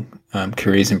long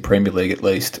careers in Premier League at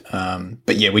least.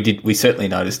 But yeah, we certainly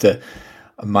noticed a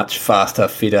much faster,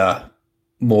 fitter,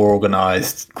 more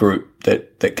organised group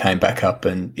that came back up,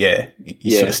 and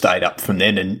you sort of stayed up from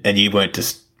then, and you weren't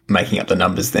just making up the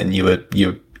numbers then. You were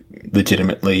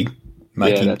legitimately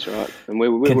making that's right. And we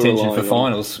were contention for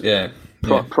finals.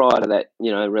 Prior to that,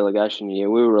 relegation year,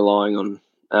 we were relying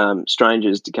on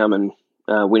strangers to come and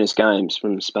win us games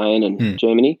from Spain and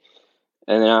Germany.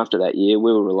 And then after that year,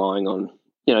 we were relying on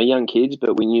young kids,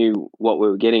 but we knew what we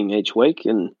were getting each week,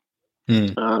 and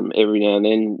every now and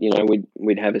then,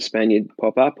 we'd have a Spaniard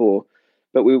pop up,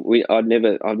 but I'd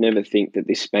never think that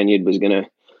this Spaniard was going to,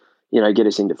 get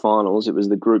us into finals. It was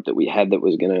the group that we had that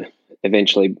was going to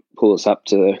eventually pull us up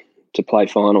to play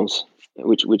finals,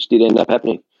 which did end up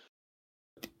happening.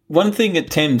 One thing at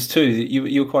Thames too,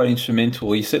 you were quite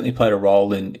instrumental. You certainly played a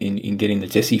role in getting the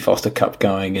Jesse Foster Cup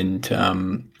going, and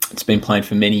it's been playing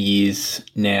for many years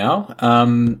now.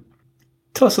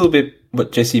 Tell us a little bit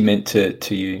what Jesse meant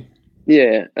to you.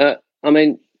 Yeah,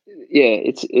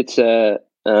 it's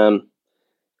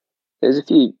there's a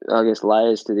few, I guess,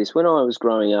 layers to this. When I was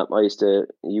growing up,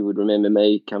 you would remember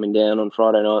me coming down on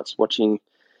Friday nights watching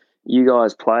you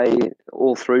guys play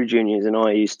all through juniors, and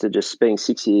I used to just, being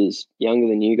 6 years younger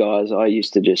than you guys, I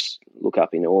used to just look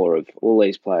up in awe of all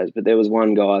these players. But there was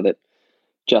one guy that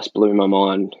just blew my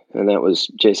mind, and that was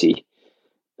Jesse.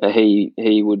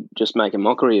 He would just make a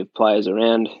mockery of players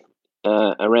around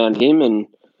him, and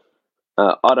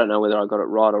I don't know whether I got it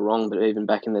right or wrong, but even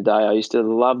back in the day, I used to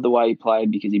love the way he played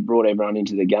because he brought everyone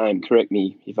into the game. Correct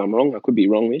me if I'm wrong. I could be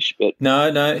wrongish, but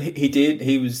no, he did.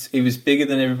 He was bigger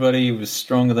than everybody. He was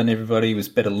stronger than everybody. He was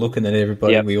better looking than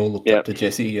everybody. Yep. We all looked up to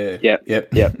Jesse. Yeah.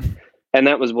 Yep. And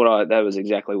that was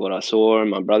exactly what I saw. And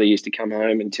my brother used to come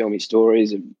home and tell me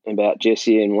stories about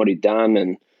Jesse and what he'd done,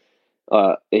 and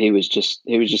he was just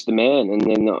the man. And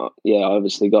then I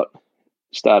obviously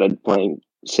started playing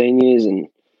seniors, and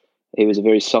he was a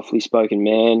very softly spoken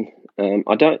man.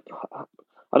 I don't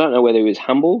know whether he was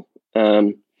humble.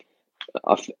 My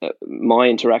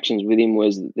interactions with him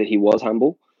was that he was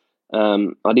humble.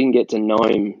 I didn't get to know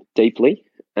him deeply.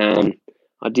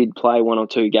 I did play 1 or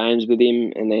 2 games with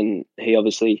him, and then he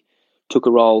obviously took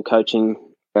a role coaching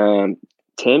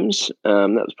Thames.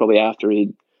 That was probably after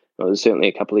it was certainly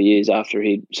a couple of years after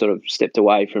he'd sort of stepped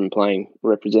away from playing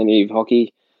representative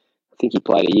hockey. I think he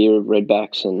played a year of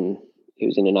Redbacks, and he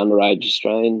was in an underage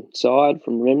Australian side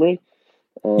from memory.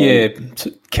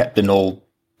 Captain all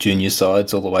junior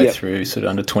sides all the way through, sort of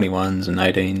under 21s and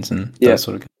 18s and that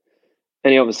sort of.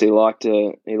 And he obviously liked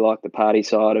the party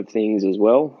side of things as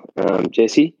well,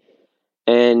 Jesse.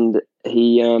 And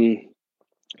he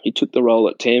took the role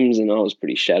at Thames, and I was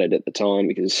pretty shattered at the time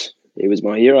because he was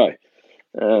my hero.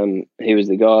 He was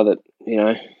the guy that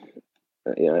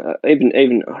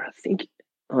even I think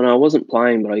I wasn't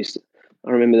playing, but I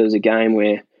remember there was a game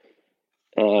where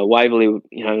Waverley,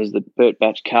 it was the Bert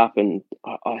Batch Cup, and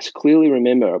I clearly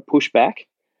remember a pushback.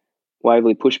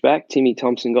 Waverley pushback. Timmy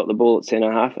Thompson got the ball at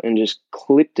centre half and just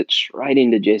clipped it straight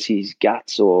into Jesse's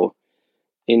guts or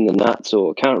in the nuts,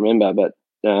 or can't remember. But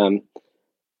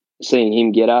seeing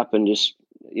him get up and just,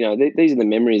 these are the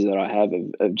memories that I have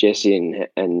of Jesse,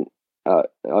 and I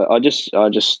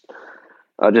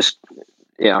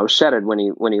was shattered when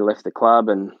he left the club,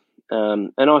 and I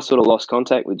sort of lost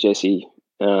contact with Jesse,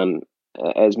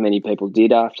 as many people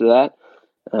did after that.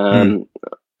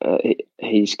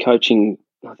 He's coaching.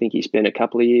 I think he spent a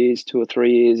couple of years, 2 or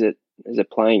 3 years as a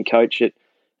playing coach at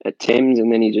Thames,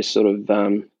 and then he just sort of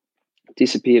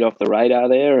disappeared off the radar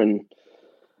there. And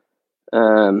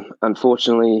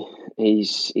unfortunately,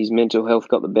 his mental health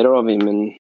got the better of him,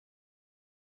 and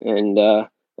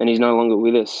he's no longer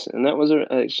with us. And that was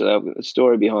actually the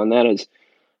story behind that is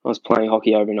I was playing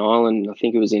hockey over in Ireland. I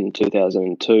think it was in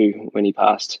 2002 when he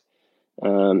passed,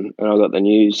 and I got the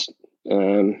news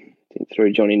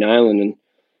through Johnny Nayland, and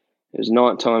it was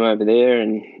night time over there,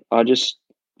 and I just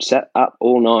sat up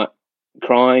all night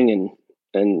crying,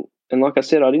 and like I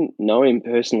said, I didn't know him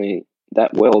personally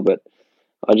that well, but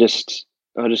I just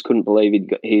couldn't believe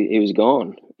he was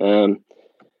gone.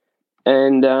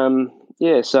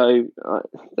 So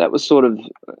that was sort of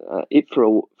it for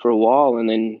a while, and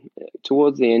then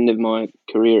towards the end of my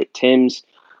career at Thames,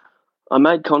 I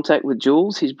made contact with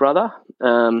Jules, his brother,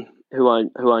 who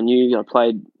I knew. I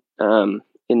played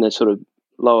in the sort of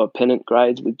lower pennant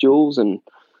grades with Jules, and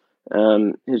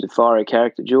he was a fiery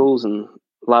character, Jules, and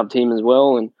loved him as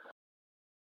well. And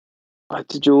I spoke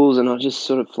to Jules, and I just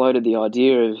sort of floated the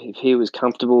idea of if he was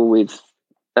comfortable with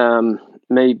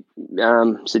me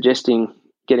suggesting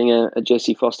getting a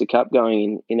Jesse Foster Cup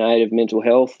going in aid of mental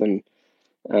health, and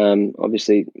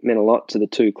obviously meant a lot to the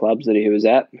 2 clubs that he was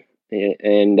at,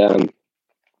 and have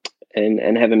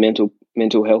a mental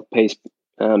health piece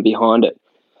behind it.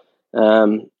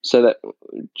 So that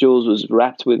Jules was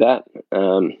wrapped with that.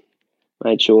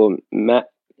 Made sure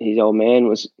Matt, his old man,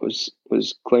 was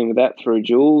clean with that through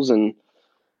Jules, and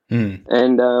we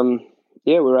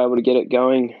were able to get it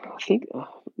going. I think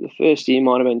the first year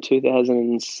might have been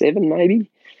 2007, maybe.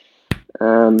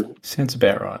 Sounds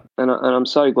about right. And I'm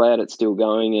so glad it's still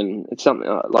going, and it's something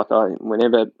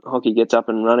whenever hockey gets up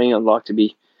and running, I'd like to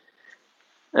be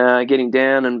getting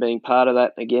down and being part of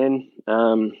that again.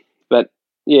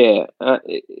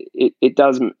 It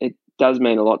does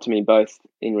mean a lot to me, both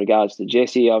in regards to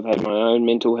Jesse. I've had my own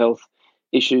mental health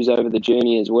issues over the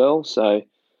journey as well. So,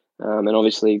 and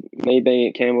obviously me being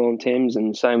at Camberwell and Thames,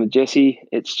 and same with Jesse.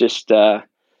 It's just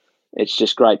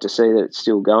great to see that it's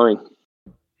still going.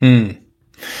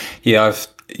 Yeah,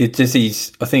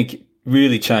 Jesse's, I think,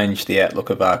 really changed the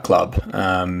outlook of our club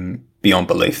beyond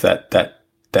belief.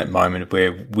 That moment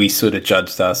where we sort of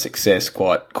judged our success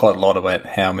quite a lot about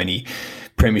how many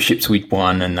premierships we'd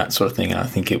won and that sort of thing. And I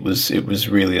think it was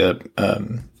really a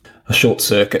short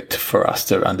circuit for us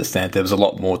to understand there was a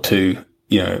lot more to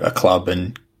a club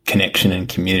and connection and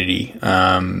community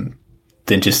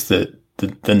than just the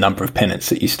number of pennants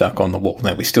that you stuck on the wall.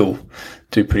 Now, we still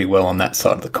do pretty well on that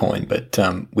side of the coin, but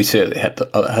we certainly had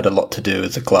a lot to do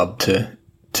as a club to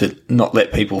not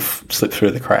let people slip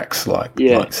through the cracks like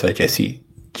say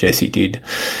Jesse did.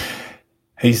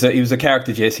 He was a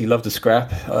character, Jesse. He loved to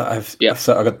scrap. I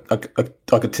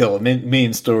could tell a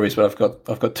million stories, but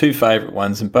I've got two favourite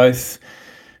ones, and both.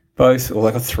 Well,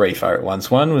 I got three favourite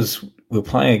ones. One was we were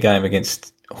playing a game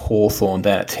against Hawthorn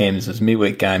down at Thames. It was a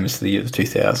midweek game. It's the year of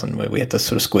 2000, where we had to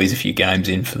sort of squeeze a few games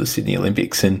in for the Sydney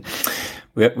Olympics, and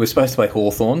we were supposed to play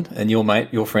Hawthorn, and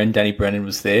your friend Danny Brennan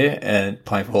was there and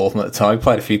playing for Hawthorn at the time. We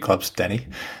played a few clubs, Danny.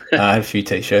 Had a few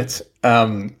t-shirts.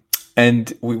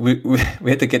 And we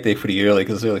had to get there pretty early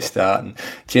because it was early start, and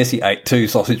Jesse ate 2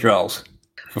 sausage rolls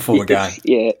before the game.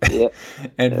 Yeah.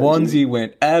 And Wanzi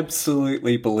went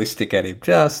absolutely ballistic at him.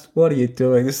 Just, what are you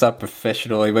doing? This is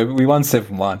unprofessional. We won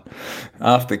 7-1.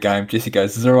 After the game, Jesse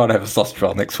goes, is it all right to have a sausage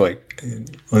roll next week? And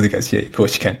Wanzi goes, yeah, of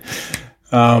course you can.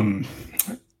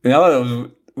 The other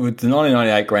was the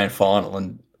 1998 grand final,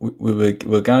 and we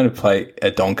were going to play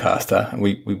at Doncaster, and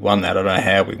we won that. I don't know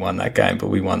how we won that game, but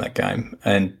we won that game.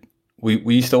 And we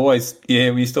used to always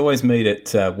meet at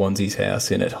Wanzi's house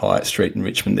in at Hyatt Street in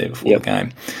Richmond there before the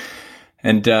game.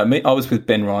 And I was with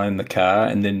Ben Ryan in the car,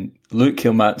 and then Luke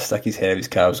Kilmartin stuck his head out of his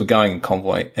car. We were going in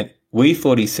convoy, and we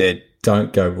thought he said,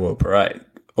 don't go Royal Parade,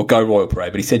 or go Royal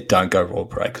Parade, but he said don't go Royal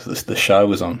Parade because the show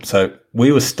was on. So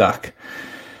we were stuck,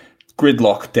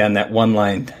 gridlock down that one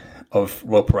lane of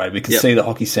Royal Parade. We could see the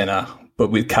hockey centre,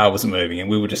 but the car wasn't moving, and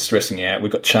we were just stressing out. We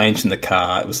got changed in the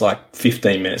car. It was like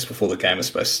 15 minutes before the game was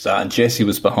supposed to start, and Jesse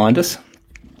was behind us.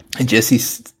 And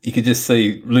Jesse, you could just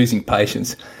see losing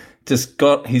patience, just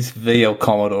got his VL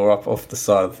Commodore up off the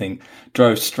side of the thing,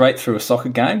 drove straight through a soccer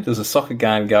game. There was a soccer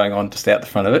game going on just out the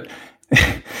front of it.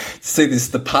 See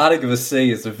the parting of a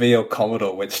sea as the VL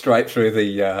Commodore went straight through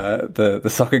the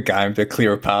soccer game to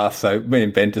clear a path. So me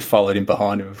and Ben just followed him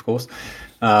behind him, of course.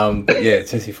 But yeah,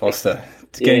 Jesse Foster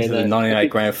to get into the 98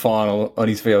 grand final on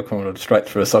his VL Commodore straight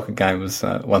through a soccer game was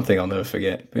one thing I'll never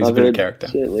forget. He was a bit of a character.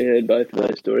 Certainly heard both of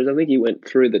those stories. I think he went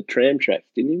through the tram tracks,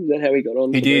 didn't he? Was that how he got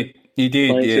on? He did.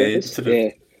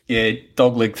 Yeah,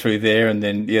 dogleg through there, and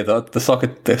then the soccer.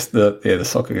 The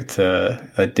soccer.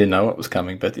 They didn't know what was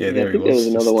coming, but there he was. There was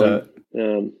another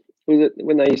one. Was it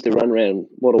when they used to run around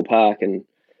Wattle Park, and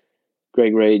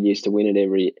Greg Reid used to win it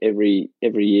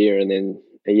every year, and then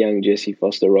a young Jesse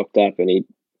Foster rocked up, and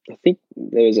I think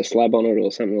there was a slab on it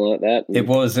or something like that. It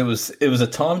was a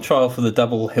time trial for the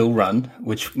double hill run,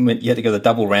 which meant you had to go the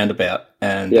double roundabout,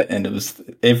 and it was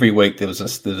every week there was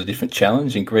a different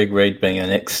challenge. And Greg Reid, being an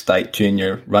ex-state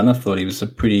junior runner, thought he was a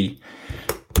pretty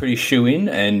shoe-in,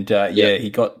 and he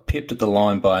got pipped at the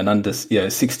line by an under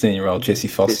 16-year-old Jesse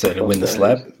Foster to win the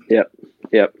slab.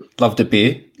 Yep. Loved a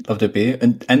beer,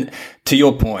 and to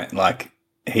your point, like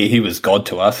he was God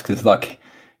to us because like.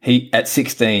 He at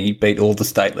 16, he beat all the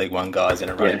State League One guys in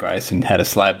a run race and had a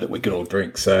slab that we could all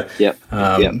drink. So he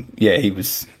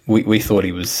was. We thought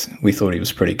he was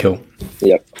pretty cool.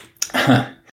 Yep.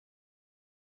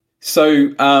 So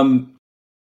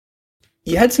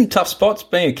you had some tough spots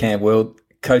being at Camberwell,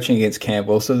 coaching against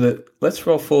Camberwell. So let's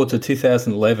roll forward to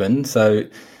 2011. So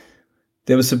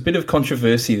there was a bit of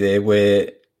controversy there where.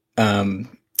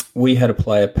 We had a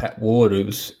player, Pat Ward,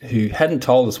 who hadn't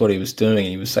told us what he was doing.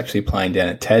 He was actually playing down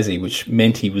at Tassie, which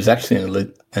meant he was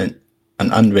actually an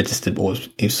unregistered, or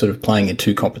he was sort of playing in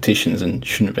 2 competitions and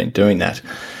shouldn't have been doing that.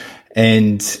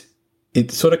 And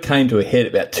it sort of came to a head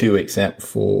about 2 weeks out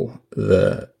before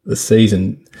the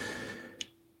season.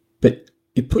 But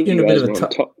it put you in a bit of a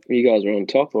tough. You guys were on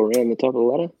top or around the top of the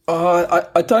ladder?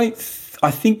 I don't. I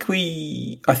think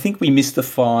we missed the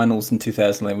finals in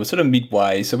 2011. We're sort of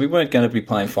midway, so we weren't going to be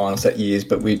playing finals that year,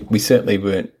 but we certainly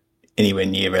weren't anywhere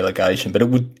near relegation. But it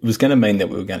was going to mean that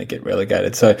we were going to get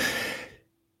relegated. So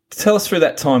tell us through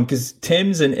that time, because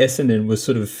Thames and Essendon was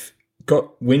sort of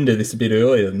got wind of this a bit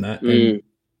earlier than that, and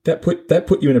that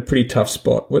put you in a pretty tough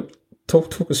spot.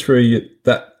 Talk us through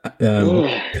that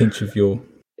pinch of your.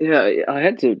 Yeah, I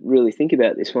had to really think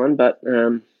about this one, but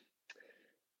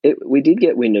we did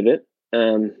get wind of it.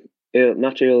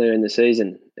 Much earlier in the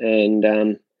season, and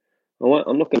I'm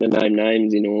not going to name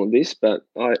names in all of this, but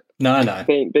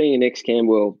being an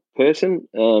ex-Camberwell person,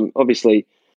 obviously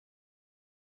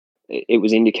it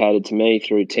was indicated to me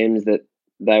through Thames that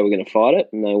they were going to fight it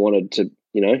and they wanted to,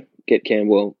 get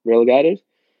Camberwell relegated.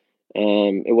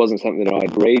 It wasn't something that I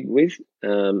agreed with,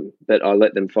 but I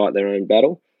let them fight their own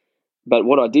battle. But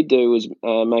what I did do was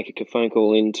make a phone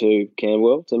call into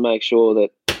Camberwell to make sure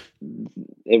that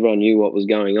everyone knew what was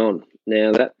going on.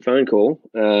 Now, that phone call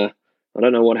I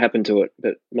don't know what happened to it,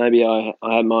 but maybe I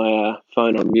had my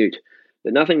phone on mute.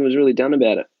 But nothing was really done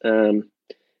about it,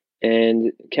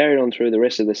 and carried on through the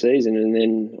rest of the season. And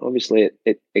then obviously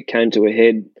it came to a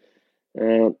head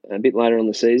a bit later on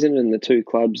the season, and the two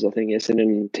clubs, I think Essendon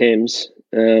and Thames,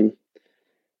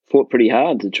 fought pretty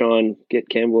hard to try and get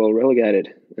Camberwell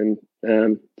relegated. And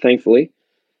thankfully,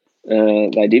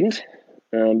 they didn't.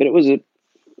 But it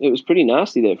was pretty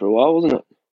nasty there for a while, wasn't it?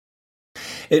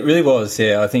 It really was,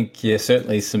 yeah. I think,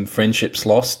 certainly some friendships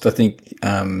lost. I think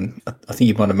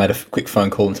you might have made a quick phone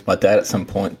call into my dad at some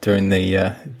point during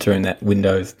that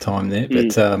window of time there.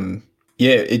 But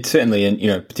it certainly, and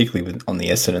particularly on the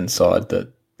Essendon side,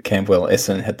 that Camberwell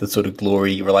Essendon had the sort of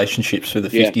glory relationships through the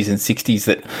 50s and 60s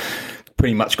that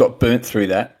pretty much got burnt through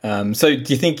that. So,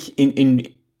 do you think in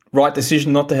right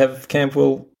decision not to have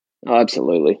Camberwell? Oh,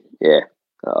 absolutely, yeah.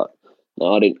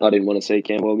 No, I didn't want to see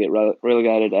Camberwell get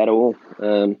relegated at all,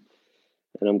 and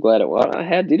I'm glad it was.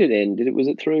 How did it end? Did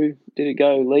it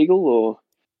go legal or?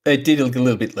 It did a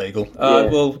little bit legal.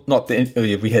 Well, not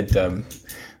the.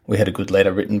 We had a good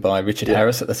letter written by Richard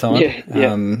Harris at the time.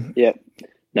 Yeah.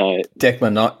 No,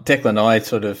 Declan and I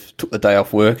sort of took the day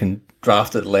off work and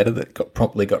drafted a letter that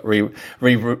promptly got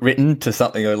rewritten to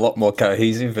something a lot more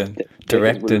cohesive and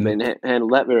direct. Wouldn't have been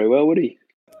handled that very well, would he?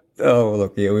 Oh,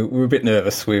 look, yeah, we were a bit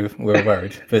nervous. We were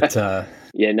worried, but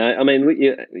yeah, no. I mean,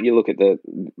 you look at the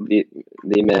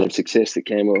amount of success that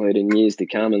Camberwell had in years to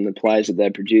come, and the players that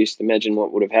they produced. Imagine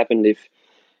what would have happened if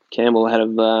Camberwell had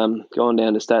have gone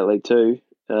down to State League 2.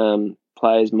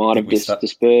 Players might have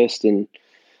dispersed, and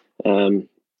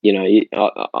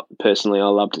personally, I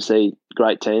love to see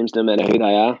great teams, no matter who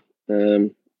they are,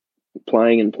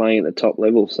 playing at the top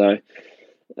level. So.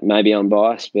 Maybe I'm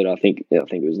biased, but I think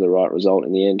it was the right result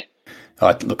in the end.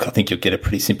 I think you'll get a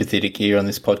pretty sympathetic ear on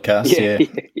this podcast.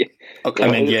 Yeah. Okay,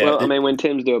 I mean, when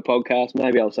Thames do a podcast,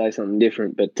 maybe I'll say something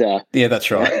different. But yeah,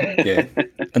 that's right. Yeah.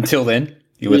 Until then,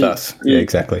 you're with us. Yeah,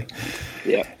 exactly.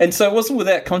 Yeah. And so it wasn't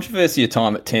without controversy your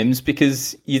time at Thames,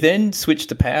 because you then switched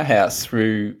to Powerhouse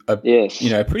through a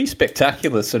pretty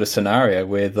spectacular sort of scenario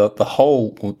where the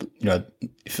whole,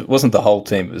 if it wasn't the whole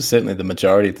team, it was certainly the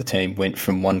majority of the team went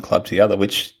from one club to the other,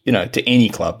 which, to any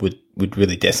club would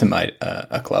really decimate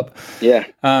a club. Yeah.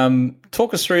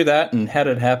 Talk us through that, and how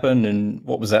did it happen, and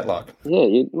what was that like?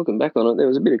 Yeah, looking back on it, there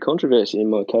was a bit of controversy in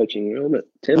my coaching realm at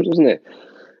Thames, wasn't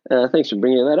there? Thanks for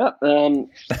bringing that up.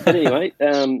 But anyway,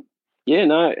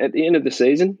 at the end of the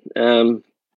season,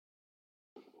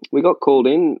 we got called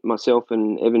in, myself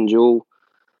and Evan Jewell,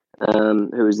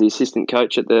 who was the assistant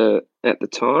coach at the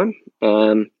time.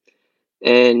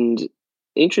 And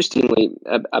interestingly,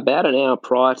 about an hour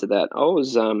prior to that, I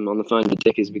was on the phone to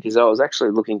Deckers because I was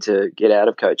actually looking to get out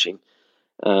of coaching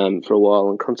for a while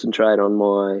and concentrate on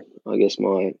my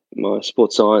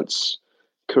sports science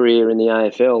career in the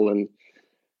AFL. And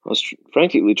I was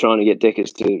frankly trying to get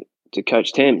Deckers to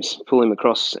coach Thames, pull him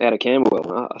across out of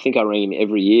Camberwell. I think I rang him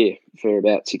every year for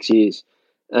about 6 years.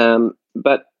 So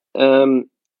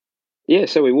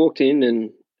we walked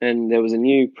in and there was a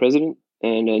new president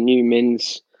and a new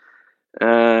men's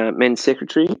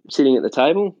secretary sitting at the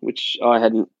table, which I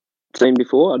hadn't seen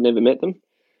before. I'd never met them.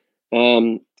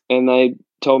 And they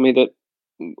told me that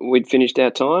we'd finished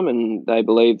our time, and they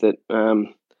believed that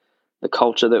the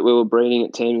culture that we were breeding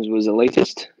at Thames was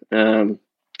elitist, and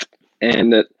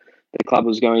that the club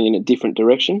was going in a different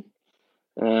direction.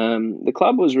 The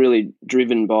club was really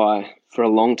driven for a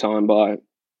long time by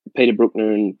Peter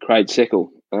Bruckner and Craig Seckel.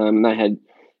 They had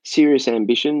serious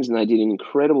ambitions, and they did an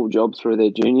incredible job through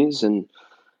their juniors, and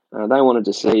they wanted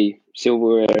to see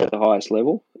silverware at the highest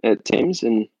level at Thames,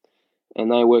 and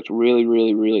they worked really,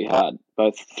 really, really hard,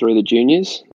 both through the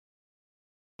juniors.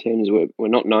 Thames were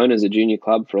not known as a junior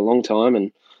club for a long time,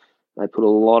 and they put a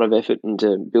lot of effort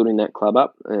into building that club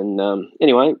up. And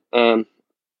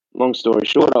long story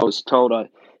short, I was told I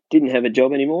didn't have a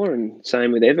job anymore, and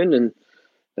same with Evan, and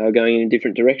they were going in a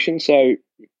different direction. So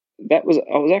I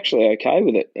was actually okay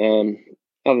with it,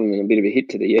 other than a bit of a hit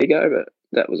to the ego, but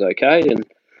that was okay. And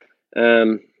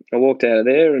I walked out of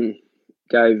there and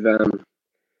gave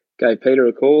Peter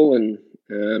a call and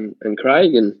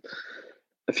Craig and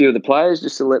a few of the players,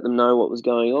 just to let them know what was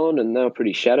going on, and they were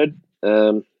pretty shattered.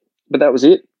 But that was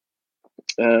it,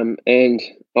 and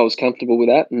I was comfortable with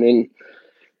that. And then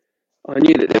I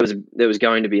knew that there was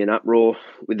going to be an uproar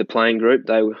with the playing group.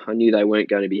 I knew they weren't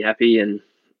going to be happy, and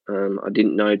I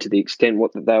didn't know to the extent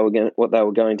what they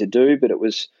were going to do. But it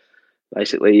was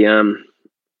basically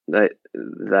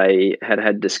they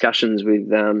had discussions with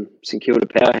St Kilda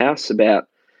Powerhouse about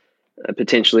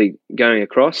potentially going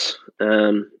across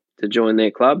to join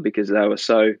their club, because they were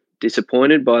so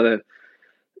disappointed by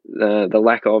the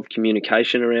lack of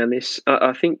communication around this.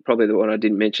 I think probably the one I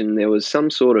didn't mention, there was some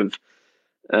sort of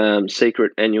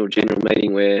secret annual general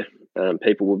meeting where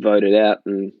people were voted out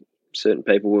and certain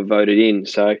people were voted in.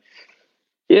 So,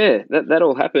 yeah, that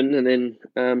all happened. And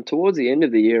then towards the end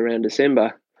of the year, around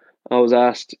December, I was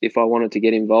asked if I wanted to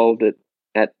get involved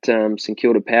at St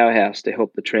Kilda Powerhouse to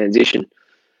help the transition.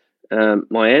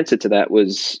 My answer to that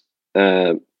was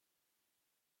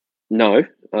no.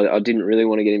 I didn't really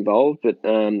want to get involved, but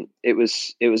it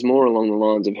was more along the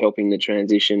lines of helping the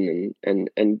transition and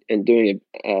doing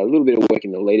a little bit of work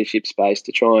in the leadership space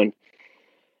to try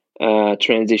and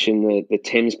transition the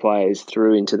Thames players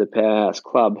through into the Powerhouse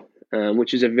Club,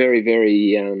 which is a very,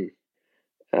 very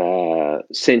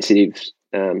sensitive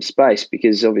space,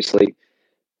 because obviously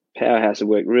Powerhouse have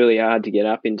worked really hard to get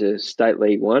up into State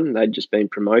League One. They'd just been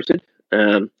promoted.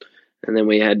 And then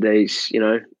we had these,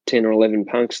 10 or 11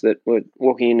 punks that were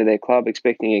walking into their club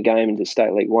expecting a game into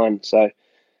State League One. So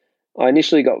I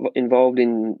initially got involved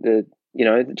in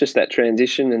just that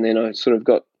transition, and then I sort of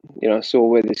got, saw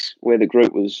where the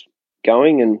group was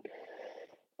going, and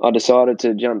I decided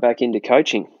to jump back into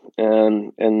coaching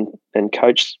and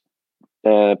coach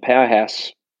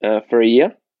Powerhouse for a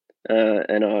year.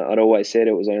 And I'd always said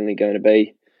it was only going to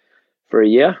be for a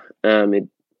year. I think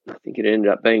it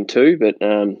ended up being 2, but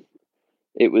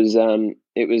it was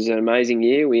an amazing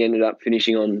year. We ended up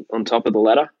finishing on top of the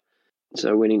ladder,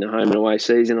 so winning the home and away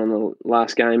season on the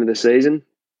last game of the season.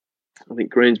 I think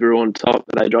Greensborough on top,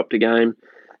 but they dropped a game,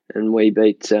 and we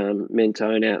beat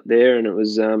Mentone out there, and it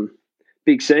was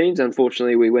big scenes.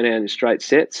 Unfortunately, we went out in straight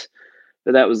sets,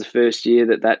 but that was the first year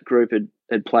that group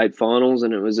had played finals,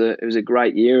 and it was a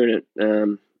great year,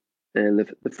 and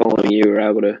the following year we were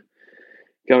able to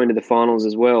go into the finals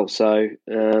as well. So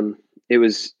it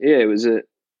was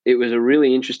a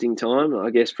really interesting time. I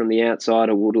guess from the outside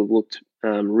it would have looked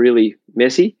really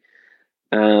messy,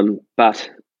 but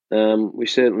we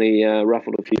certainly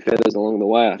ruffled a few feathers along the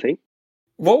way, I think.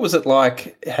 What was it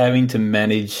like having to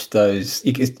manage those?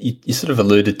 You sort of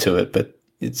alluded to it, but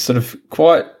it's sort of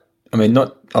quite,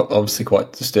 not obviously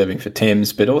quite disturbing for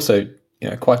Thames, but also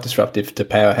quite disruptive to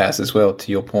Powerhouse as well,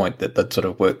 to your point, that they'd sort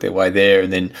of worked their way there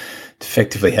and then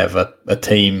effectively have a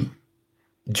team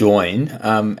join.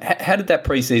 How did that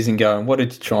pre-season go, and what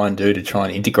did you try and do to try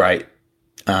and integrate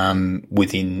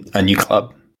within a new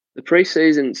club? The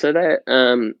pre-season, so that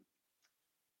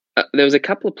there was a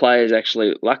couple of players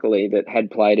actually, luckily, that had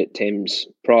played at Thames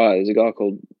prior. There's a guy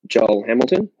called Joel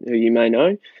Hamilton, who you may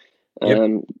know.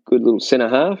 Yep. Good little centre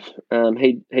half.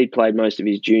 He played most of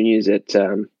his juniors at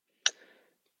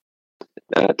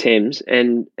Thames,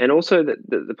 and also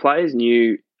the players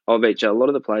knew of each other. A lot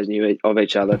of the players knew of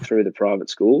each other through the private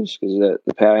schools, because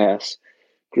the Powerhouse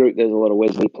group, there's a lot of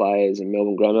Wesley players and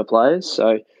Melbourne Grammar players.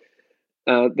 So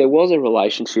there was a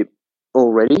relationship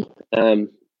already.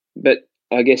 But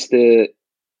I guess the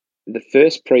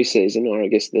first pre-season, or I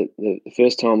guess the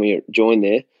first time we joined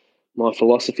there, my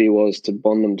philosophy was to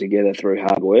bond them together through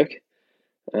hard work,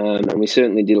 and we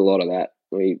certainly did a lot of that.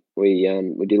 We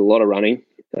did a lot of running,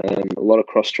 a lot of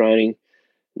cross training,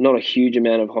 not a huge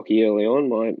amount of hockey early on.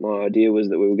 My idea was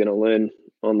that we were going to learn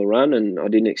on the run, and I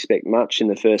didn't expect much in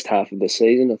the first half of the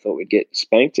season. I thought we'd get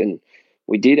spanked, and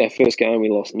we did. Our first game, we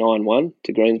lost 9-1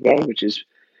 to Greensborough, which is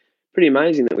pretty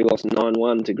amazing that we lost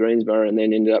 9-1 to Greensborough and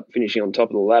then ended up finishing on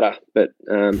top of the ladder. But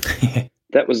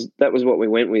that was what we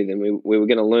went with, and we were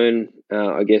going to learn,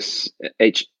 I guess,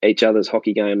 each other's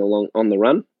hockey game along on the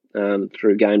run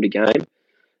through game to game.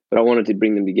 But I wanted to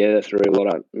bring them together through a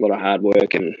lot of hard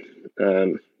work and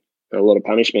a lot of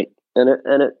punishment, and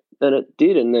it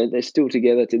did, and they're still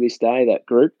together to this day, that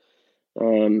group.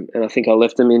 And I think I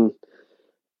left them in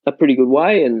a pretty good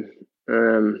way. And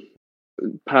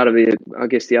part of it, I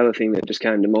guess, the other thing that just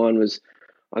came to mind was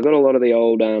I got a lot of the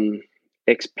old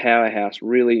ex-Powerhouse,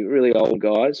 really, really old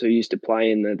guys who used to play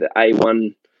in the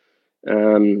A1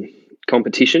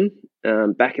 competition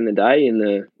back in the day in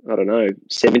the,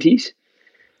 70s.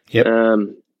 Yep.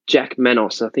 Jack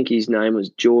Manos, I think his name was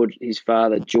George, his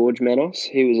father, George Manos.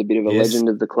 He was a bit of a legend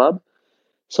of the club.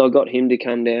 So I got him to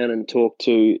come down and talk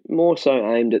to, more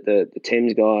so aimed at the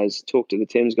Thames guys, talk to the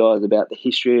Thames guys about the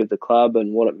history of the club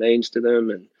and what it means to them.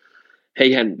 And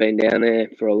he hadn't been down there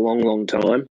for a long, long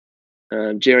time.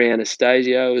 Jerry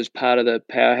Anastasio was part of the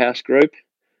Powerhouse group.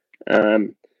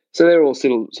 So they're all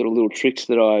sort of little tricks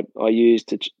that I used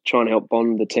to try and help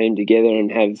bond the team together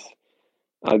and have,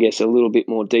 I guess, a little bit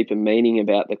more deeper meaning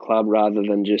about the club rather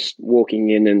than just walking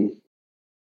in and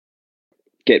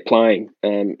get playing.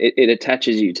 It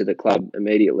attaches you to the club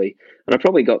immediately. And I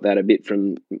probably got that a bit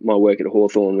from my work at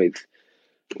Hawthorn with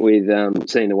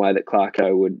seeing the way that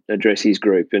Clarko would address his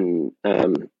group and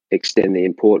extend the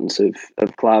importance of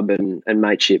club and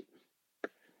mateship.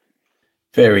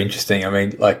 Very interesting. I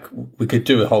mean, like, we could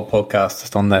do a whole podcast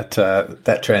just on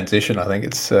that transition. I think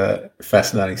it's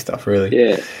fascinating stuff, really.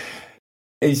 Yeah.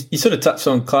 You sort of touched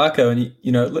on Clarko, and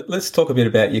let's talk a bit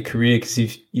about your career, because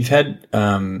you've had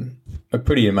a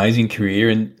pretty amazing career,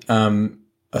 and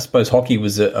I suppose hockey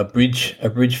was a bridge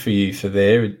for you for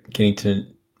there, getting to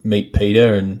meet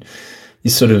Peter, and you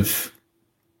sort of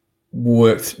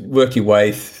work your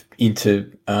way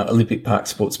into Olympic Park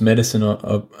Sports Medicine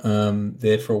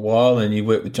there for a while, and you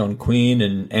worked with John Quinn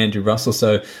and Andrew Russell,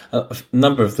 so a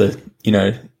number of the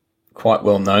quite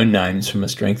well known names from a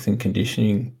strength and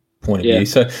conditioning point of view.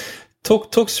 So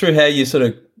talk us through how you sort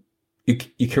of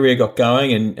your career got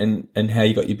going and how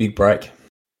you got your big break.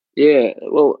 Yeah,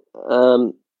 well,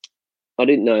 I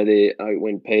didn't know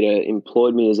when Peter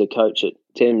employed me as a coach at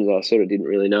Thames, I sort of didn't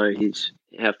really know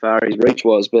how far his reach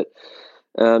was. But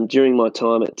during my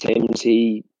time at Thames,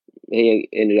 he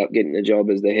ended up getting a job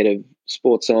as the head of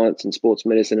sports science and sports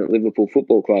medicine at Liverpool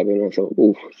Football Club, and I thought,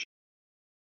 well,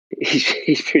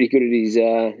 he's pretty good at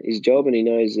his job, and he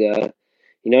knows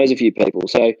a few people.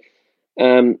 So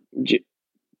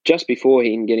just before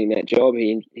him getting that job,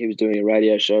 he was doing a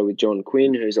radio show with John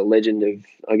Quinn, who's a legend of,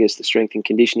 I guess, the strength and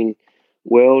conditioning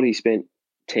world. He spent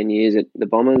 10 years at the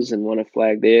Bombers and won a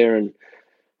flag there, and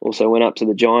also went up to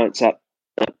the Giants up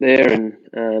there.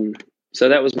 And so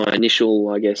that was my initial,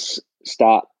 I guess,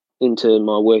 start into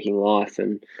my working life.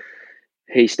 And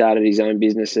he started his own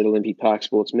business at Olympic Park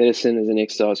Sports Medicine as an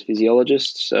exercise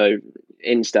physiologist, so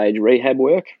end stage rehab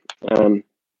work. And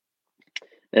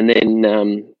then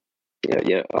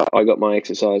I got my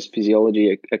exercise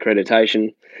physiology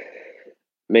accreditation.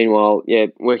 Meanwhile,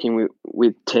 working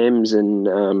with Thames, and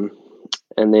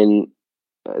then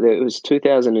it was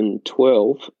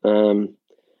 2012.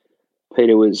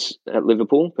 Peter was at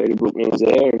Liverpool. Peter Bruckner was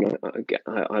there, and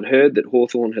I'd heard that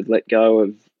Hawthorn had let go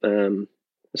of.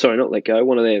 Not let go.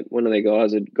 One of their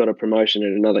guys had got a promotion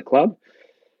at another club.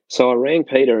 So I rang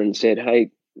Peter and said,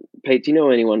 "Hey, Pete, do you know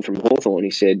anyone from Hawthorn?"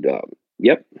 He said,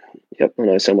 "Yep, I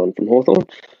know someone from Hawthorn.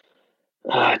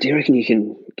 Do you reckon you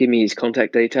can give me his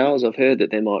contact details? I've heard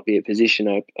that there might be a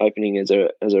position opening as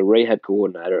a rehab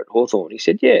coordinator at Hawthorn." He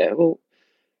said, "Yeah, well,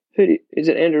 is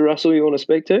it Andrew Russell you want to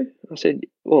speak to?" I said,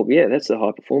 "Well, yeah, that's the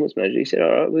high performance manager." He said,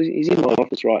 "All right, well, he's in my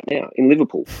office right now in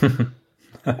Liverpool."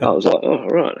 I was like, "Oh,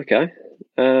 right, okay.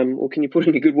 Well, can you put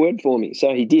in a good word for me?"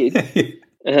 So he did.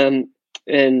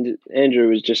 And Andrew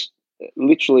was just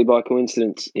literally by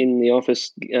coincidence in the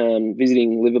office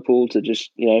visiting Liverpool to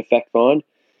just fact find.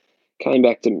 Came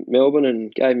back to Melbourne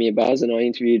and gave me a buzz, and I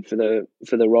interviewed for the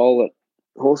role at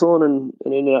Hawthorn and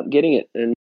ended up getting it.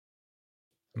 And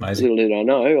amazing. Little did I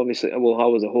know, obviously, well, I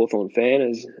was a Hawthorn fan,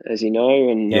 as you know,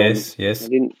 and yes, I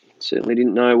certainly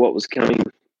didn't know what was coming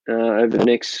over the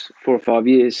next 4 or 5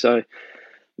 years. So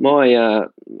I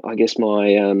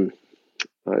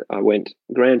went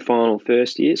grand final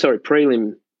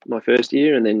prelim my first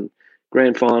year, and then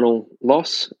grand final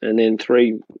loss, and then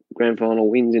 3 grand final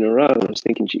wins in a row. And I was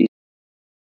thinking, geez,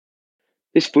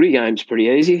 this footy game's pretty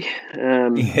easy.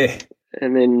 And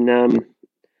then I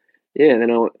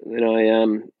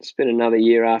spent another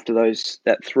year after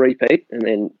that three-peat, and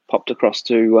then popped across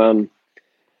to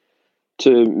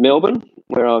Melbourne,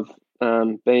 where I've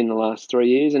been the last 3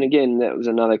 years. And again, that was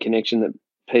another connection that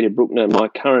Peter Bruckner, my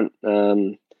current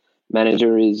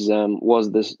manager, was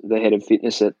the head of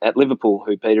fitness at Liverpool,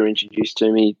 who Peter introduced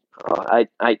to me 8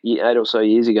 or so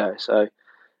years ago. So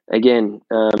again,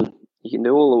 you can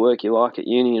do all the work you like at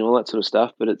uni and all that sort of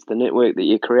stuff, but it's the network that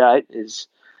you create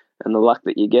and the luck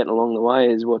that you get along the way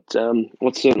is what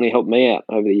certainly helped me out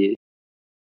over the years.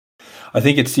 I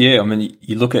think it's, I mean,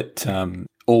 you look at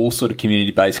all sort of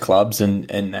community-based clubs and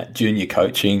that junior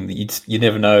coaching, you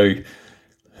never know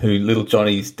who little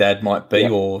Johnny's dad might be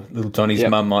or little Johnny's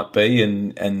mum might be,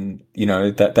 and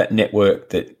that network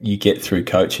that you get through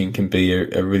coaching can be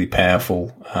a really powerful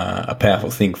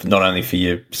thing, not only for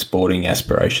your sporting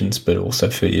aspirations but also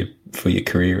for your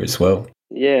career as well.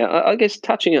 Yeah, I guess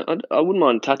I wouldn't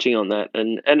mind touching on that,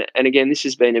 and again, this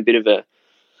has been a bit of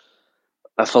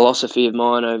a philosophy of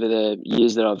mine over the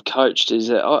years that I've coached. Is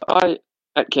that I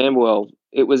at Camberwell,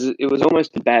 it was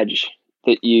almost a badge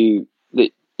that you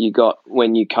got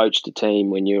when you coached a team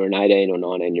when you were an 18 or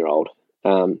 19-year-old.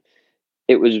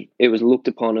 It was looked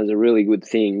upon as a really good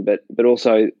thing, but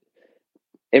also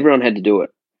everyone had to do it,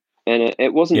 and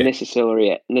it wasn't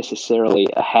necessarily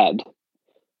a had.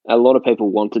 A lot of people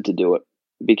wanted to do it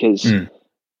because I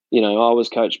was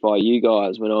coached by you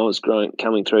guys when I was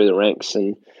coming through the ranks,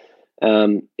 and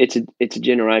it's a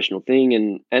generational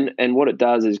thing, and what it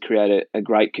does is create a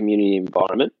great community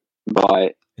environment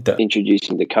by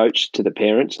introducing the coach to the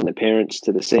parents and the parents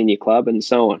to the senior club and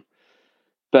so on.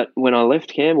 But when I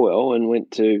left Camberwell and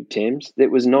went to Thames,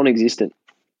 it was non-existent.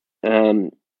 So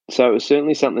it was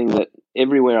certainly something that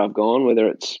everywhere I've gone, whether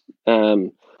it's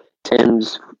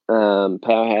Thames,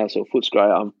 Powerhouse or Footscray,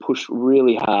 I've pushed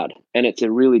really hard, and it's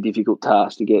a really difficult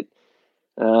task to get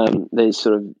these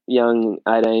sort of young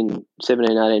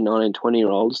 17, 18, 19,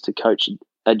 20-year-olds to coach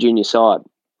a junior side.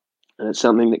 And it's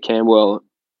something that Camberwell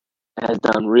has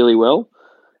done really well.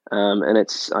 And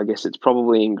I guess it's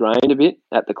probably ingrained a bit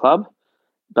at the club,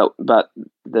 but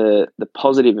the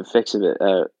positive effects of it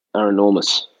are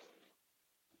enormous.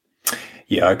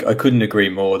 Yeah, I couldn't agree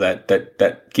more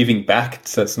that giving back,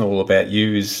 so it's not all about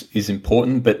you, is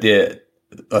important. But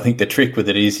I think the trick with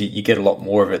it is you get a lot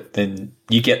more of it than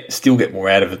still get more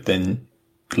out of it than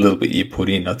the little bit you put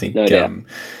in. I think, no doubt.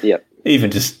 Yep.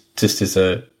 Even just as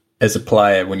a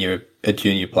player, when you're a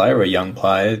junior player or a young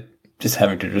player, just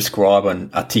having to describe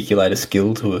and articulate a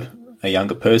skill to a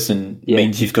younger person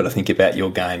means you've got to think about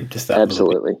your game just that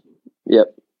absolutely. Little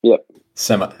bit. Yep.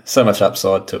 So much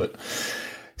upside to it.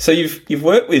 So you've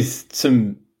worked with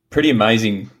some pretty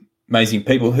amazing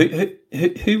people.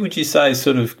 Who would you say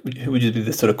who would you be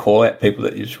the sort of call out people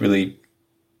that just really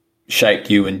shaped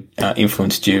you and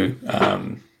influenced you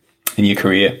in your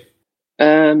career?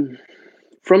 From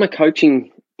a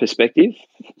coaching perspective,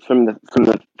 from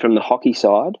the hockey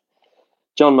side,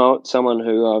 John Mowat, someone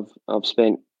who I've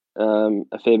spent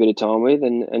a fair bit of time with,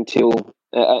 and still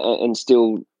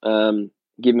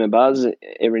give him a buzz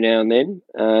every now and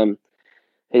then.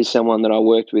 He's someone that I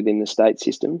worked with in the state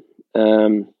system,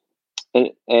 and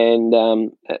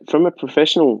from a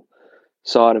professional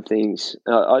side of things,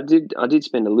 I did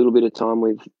spend a little bit of time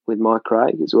with Mike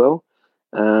Craig as well.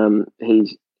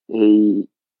 He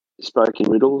spoke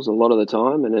in riddles a lot of the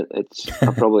time, and it's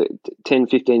probably 10,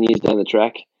 15 years down the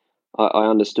track, I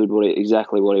understood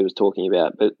exactly what he was talking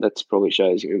about. But that probably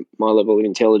shows you my level of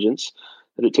intelligence,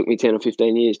 that it took me 10 or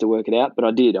 15 years to work it out, but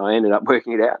I did. I ended up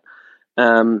working it out.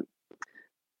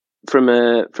 From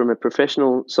a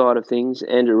professional side of things,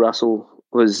 Andrew Russell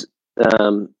was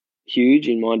huge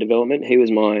in my development. He was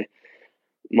my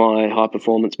high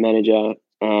performance manager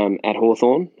at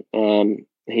Hawthorn.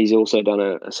 He's also done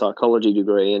a psychology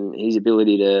degree, and his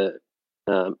ability to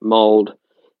mould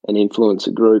and influence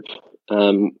a group,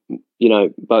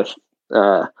 both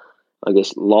I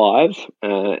guess live.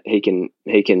 He can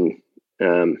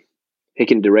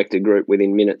direct a group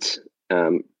within minutes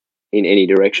in any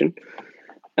direction.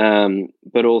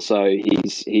 But also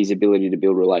his ability to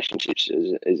build relationships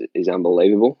is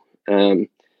unbelievable.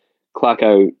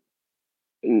 Clarko,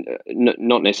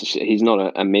 not necessarily, he's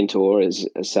not a mentor as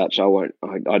such. I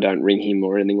don't ring him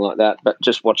or anything like that. But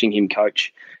just watching him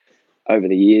coach over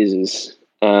the years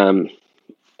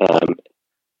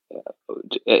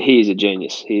he is a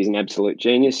genius. He is an absolute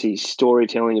genius. His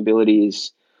storytelling ability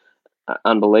is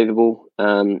unbelievable.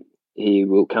 He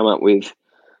will come up with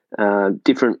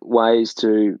different ways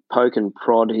to poke and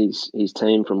prod his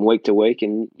team from week to week,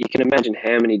 and you can imagine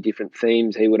how many different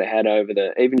themes he would have had over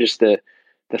even just the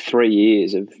 3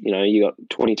 years of, you got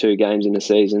 22 games in the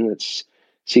season. That's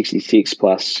 66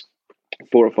 plus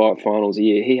 4 or 5 finals a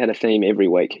year. He had a theme every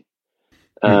week,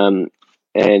 and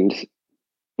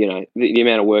the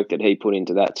amount of work that he put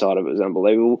into that side of it was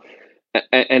unbelievable.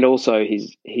 And also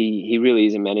he really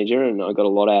is a manager, and I got a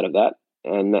lot out of that.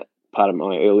 And that part of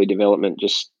my early development,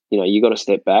 just you got to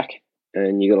step back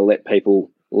and you got to let people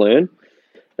learn.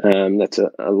 That's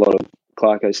a lot of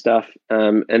Clarko stuff.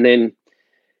 And then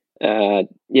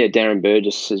Darren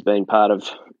Burgess has been part of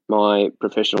my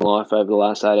professional life over the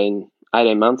last 18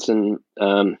 months, and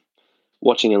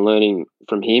watching and learning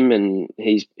from him. And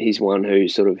he's one who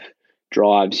sort of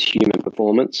drives human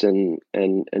performance and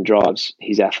drives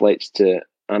his athletes to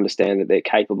understand that they're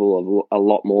capable of a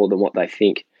lot more than what they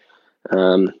think.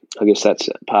 I guess that's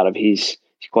part of he's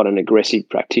quite an aggressive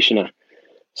practitioner.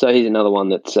 So he's another one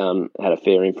that's had a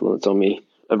fair influence on me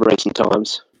of recent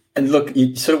times. And look,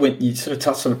 you sort of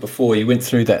touched on it before. You went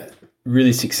through that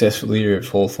really successful year of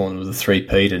Hawthorn with a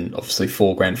 3-peat and obviously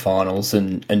 4 grand finals,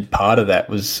 and part of that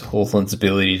was Hawthorn's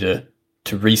ability to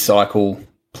recycle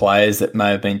players that may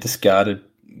have been discarded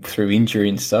through injury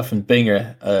and stuff. And being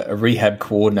a rehab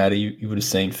coordinator, you would have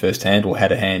seen firsthand or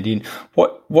had a hand in.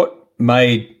 What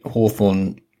made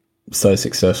Hawthorn so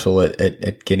successful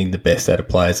at getting the best out of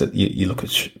players? That you look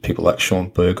at people like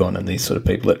Sean Burgon and these sort of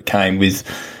people that came with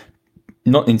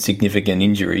not insignificant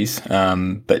injuries,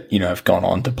 but have gone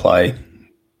on to play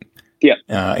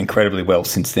incredibly well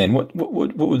since then. What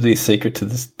was the secret to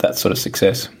that sort of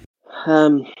success?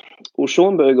 Well,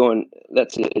 Sean Burgoyne,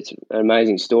 it's an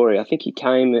amazing story. I think he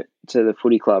came to the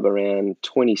footy club around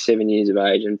 27 years of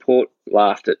age, and Port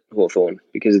laughed at Hawthorn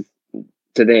because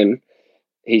to them,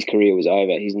 his career was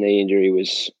over. His knee injury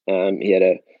was, he had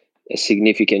a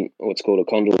significant, what's called a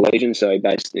condyle lesion, so he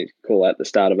basically call that the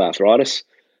start of arthritis.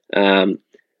 So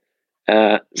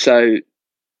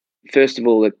first of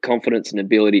all, the confidence and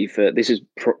ability for this is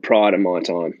prior to my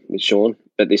time with Sean,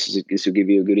 but this will give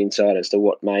you a good insight as to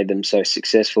what made them so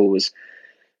successful was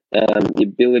the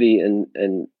ability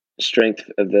and strength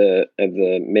of the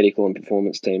medical and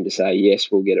performance team to say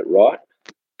yes, we'll get it right,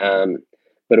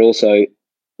 but also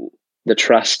the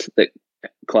trust that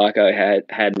Clarko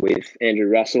had with Andrew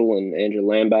Russell and Andrew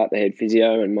Lambert, the head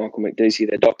physio, and Michael McDucey,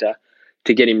 the doctor,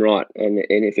 to get him right. And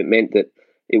if it meant that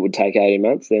it would take 18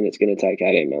 months, then it's going to take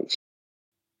 18 months.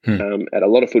 At a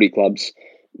lot of footy clubs,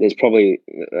 there's probably,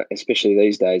 especially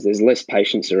these days, there's less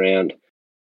patience around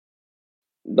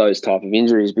those type of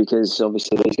injuries because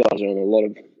obviously these guys are on a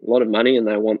lot of money and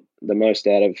they want the most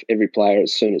out of every player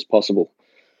as soon as possible.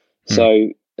 So,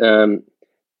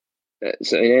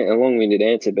 so a long-winded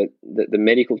answer, but the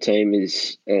medical team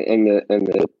is and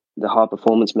the high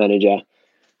performance manager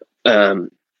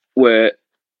were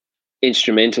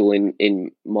instrumental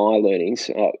in my learnings.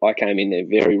 I came in there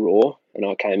very raw, and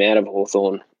I came out of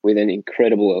Hawthorn with an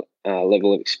incredible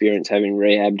level of experience, having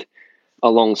rehabbed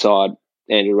alongside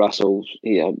Andrew Russell.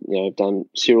 I've done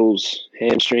Cyril's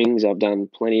hamstrings, I've done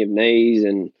plenty of knees,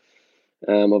 and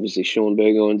obviously Sean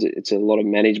Burgoyne. It's a lot of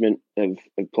management of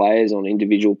players on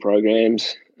individual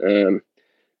programs.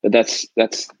 But that's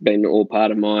been all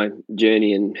part of my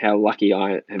journey and how lucky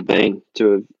I have been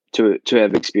to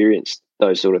have experienced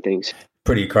those sort of things.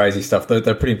 Pretty crazy stuff. They're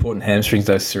pretty important hamstrings,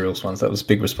 those Cyril's ones. That was a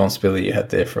big responsibility you had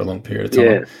there for a long period of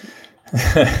time.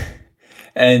 Yeah.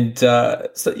 And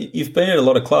so you've been at a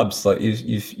lot of clubs. Like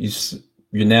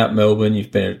you're now at Melbourne.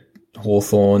 You've been at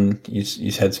Hawthorn.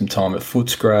 You've had some time at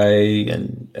Footscray,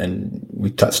 and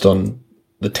we touched on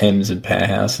the Thames and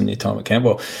Powerhouse and your time at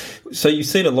Camberwell. So you've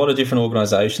seen a lot of different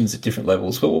organisations at different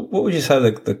levels. But what would you say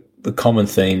the common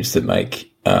themes that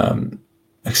make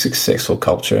a successful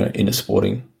culture in a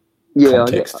sporting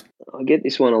context? I get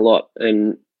this one a lot,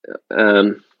 and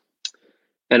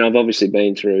I've obviously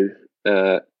been through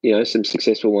some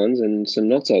successful ones and some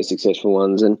not so successful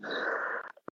ones. And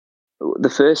the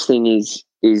first thing is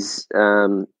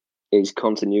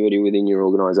continuity within your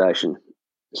organisation.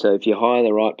 So if you hire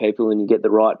the right people and you get the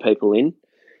right people in,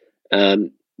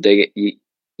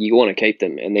 you want to keep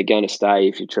them, and they're going to stay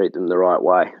if you treat them the right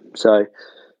way. So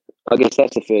I guess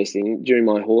that's the first thing. During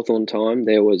my Hawthorn time,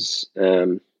 there was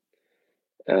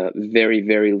very,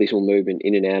 very little movement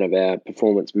in and out of our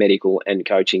performance, medical and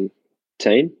coaching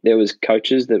team. There was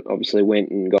coaches that obviously went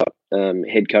and got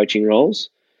head coaching roles,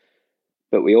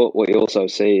 but what we also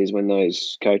see is when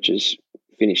those coaches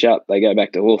finish up, they go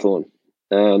back to Hawthorn.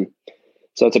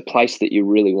 So it's a place that you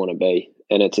really want to be,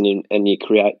 and it's the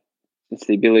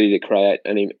ability to create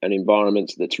an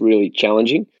environment that's really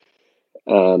challenging.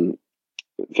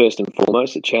 First and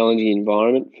foremost, a challenging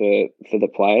environment for the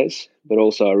players, but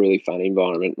also a really fun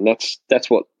environment, and that's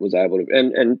what was able to.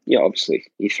 And obviously,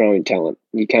 you throw in talent,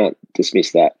 you can't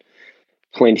dismiss that.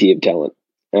 Plenty of talent,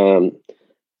 and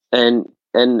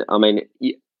I mean,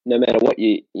 no matter what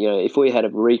if we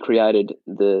had recreated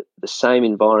the same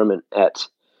environment at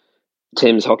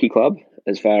Thames Hockey Club,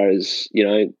 as far as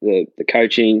the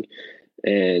coaching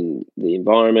and the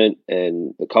environment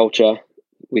and the culture,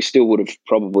 we still would have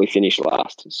probably finished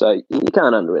last. So you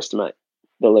can't underestimate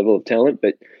the level of talent,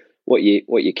 but what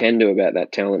you can do about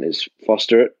that talent is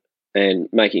foster it and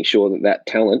making sure that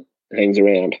talent hangs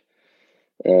around.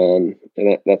 And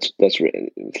that's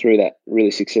through that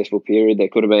really successful period. There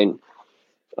could have been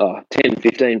 10,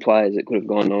 15 players that could have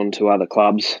gone on to other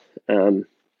clubs and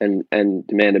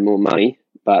demanded more money,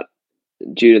 but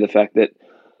due to the fact that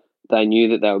they knew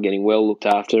that they were getting well looked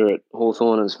after at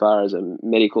Hawthorn as far as a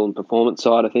medical and performance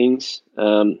side of things.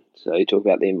 So you talk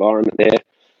about the environment there.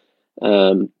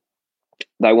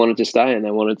 They wanted to stay and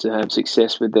they wanted to have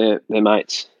success with their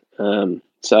mates.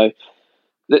 So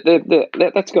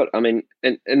that's got, I mean,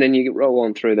 and then you roll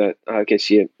on through I guess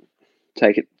you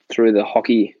take it through the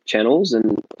hockey channels,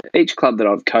 and each club that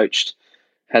I've coached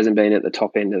hasn't been at the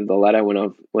top end of the ladder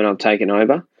when I've taken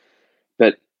over.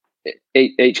 But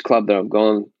each club that I've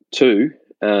gone to,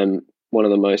 one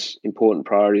of the most important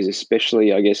priorities,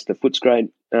 especially I guess the Footscray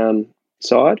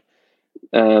side,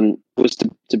 was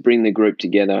to bring the group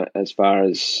together as far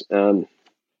as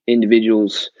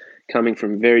individuals coming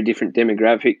from very different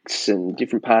demographics and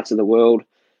different parts of the world,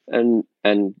 and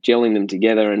gelling them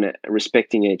together and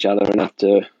respecting each other enough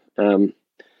to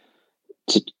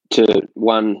to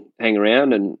one, hang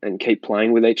around and keep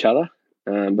playing with each other,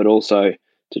 but also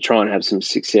to try and have some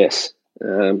success.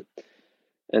 And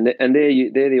they're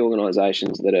the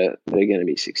organisations that are going to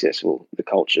be successful. The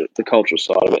cultural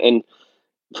side of it, and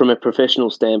from a professional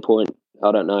standpoint,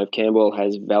 I don't know if Camberwell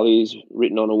has values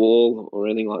written on a wall or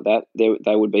anything like that.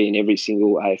 They would be in every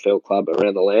single AFL club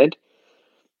around the land.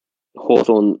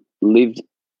 Hawthorn lived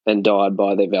and died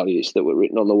by their values that were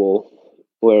written on the wall.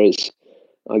 Whereas,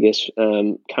 I guess,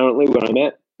 currently where I'm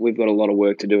at, we've got a lot of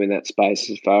work to do in that space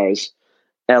as far as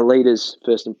our leaders,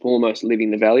 first and foremost,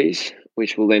 living the values,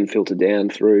 which will then filter down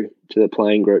through to the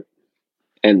playing group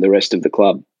and the rest of the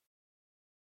club.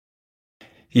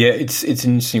 Yeah, it's an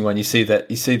interesting one. You see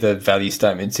the value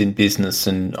statements in business,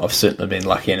 and I've certainly been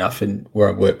lucky enough in where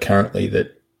I work currently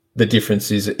that the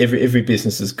difference is every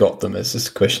business has got them. It's just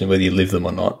a question of whether you live them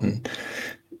or not. And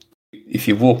if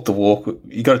you walk the walk,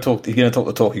 you got to talk. If you're going to talk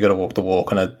the talk, you got to walk the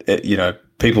walk. And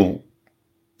people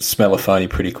smell a phony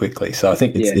pretty quickly. So I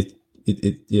think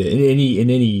in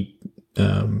any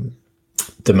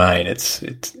domain, it's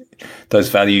those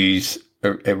values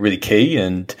are really key,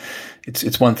 and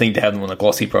it's one thing to have them on a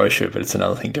glossy brochure, but it's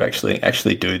another thing to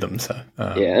actually do them. So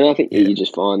and I think you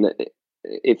just find that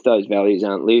if those values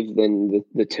aren't lived, then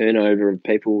the turnover of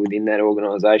people within that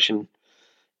organisation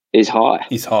is high.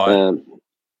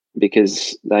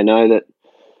 Because they know that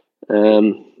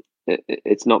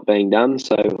it's not being done,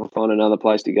 so I'll find another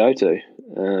place to go to.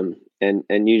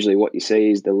 And usually what you see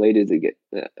is the leaders that get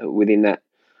within that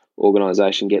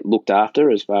organisation get looked after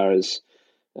as far as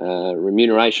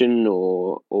remuneration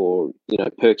or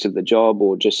perks of the job,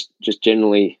 or just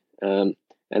generally, and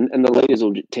the leaders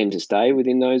will tend to stay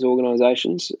within those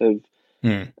organisations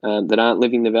that aren't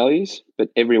living the values, but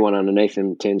everyone underneath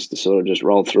them tends to sort of just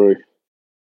roll through.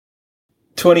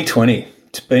 2020,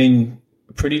 it's been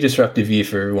a pretty disruptive year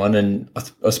for everyone, and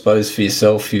I suppose for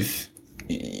yourself,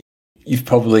 you've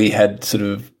probably had sort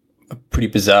of a pretty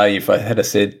bizarre year. If I had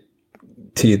said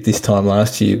to you this time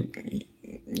last year,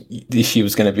 this year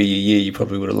was going to be a year, you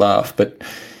probably would have laughed. But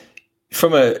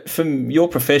from your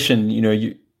profession,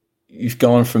 you've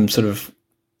gone from sort of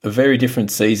a very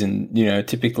different season.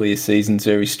 Typically a season's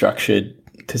very structured.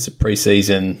 There's a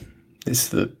pre-season, there's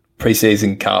the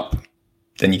pre-season cup,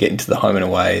 then you get into the home and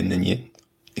away, and then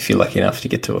if you're lucky enough to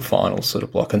get to a final sort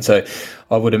of block. And so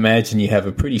I would imagine you have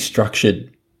a pretty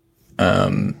structured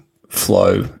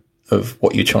flow of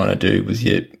what you're trying to do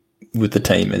with the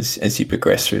team as you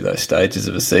progress through those stages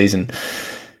of a season.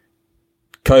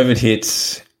 COVID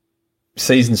hits,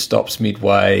 season stops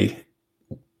midway,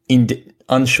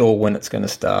 unsure when it's going to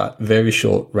start, very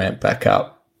short ramp back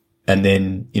up, and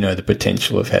then, the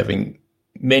potential of having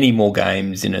many more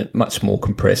games in a much more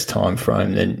compressed time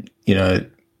frame than,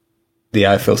 the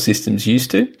AFL system's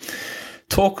used to.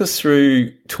 Talk us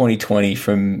through 2020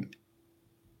 from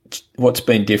what's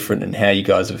been different and how you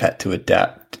guys have had to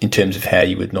adapt in terms of how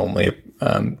you would normally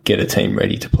get a team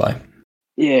ready to play.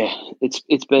 Yeah,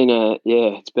 it's been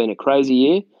a crazy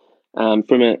year.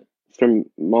 From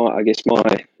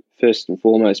my first and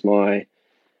foremost, a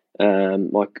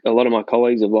lot of my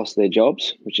colleagues have lost their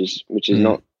jobs, which is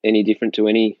not any different to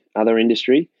any other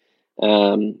industry.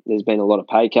 There's been a lot of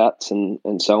pay cuts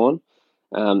and so on.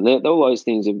 All those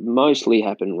things have mostly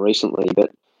happened recently,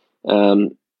 but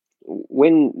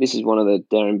when this is one of the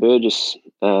Darren Burgess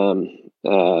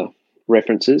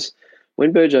references,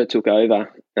 when Burjo took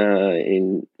over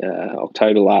in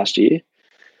October last year,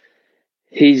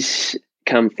 he's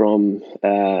come from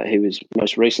he was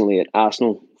most recently at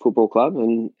Arsenal Football Club,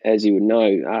 and as you would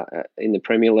know, in the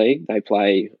Premier League they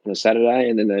play on a Saturday,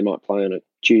 and then they might play on a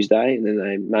Tuesday, and then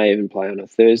they may even play on a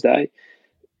Thursday.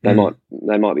 They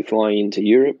might be flying into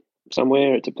Europe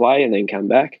somewhere to play and then come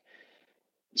back.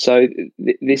 So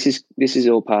this is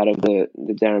all part of the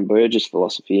Darren Burgess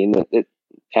philosophy, in that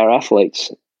our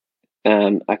athletes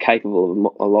are capable of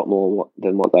a lot more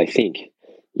than what they think.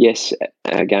 Yes,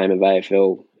 a game of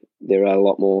AFL, there are a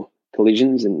lot more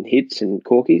collisions and hits and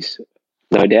corkies,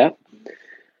 no doubt.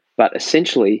 But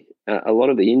essentially, a lot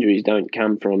of the injuries don't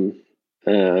come from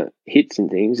hits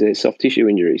and things. They're soft tissue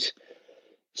injuries.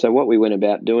 So what we went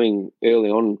about doing early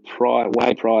on,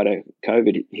 way prior to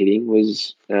COVID hitting,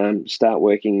 was start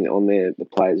working on the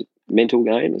players' mental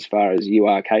game, as far as you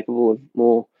are capable of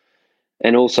more,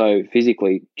 and also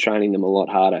physically training them a lot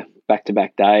harder,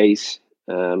 back-to-back days,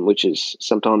 which is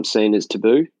sometimes seen as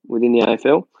taboo within the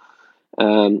AFL,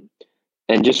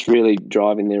 and just really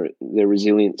driving their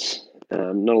resilience,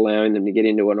 not allowing them to get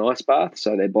into an ice bath,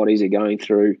 so their bodies are going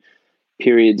through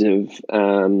periods of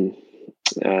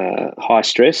high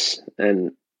stress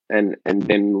and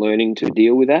then learning to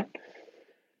deal with that.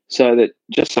 So that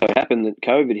just so happened that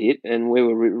COVID hit, and we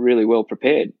were really well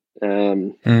prepared.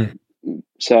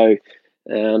 So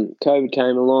COVID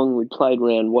came along. We played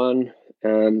round one,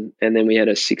 and then we had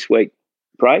a 6-week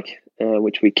break,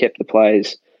 which we kept the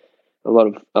players. A lot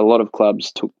of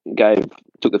clubs took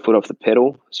the foot off the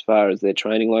pedal as far as their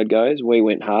training load goes. We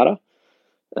went harder,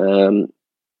 and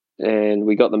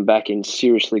we got them back in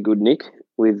seriously good nick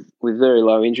with very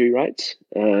low injury rates.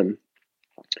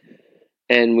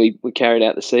 And we carried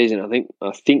out the season.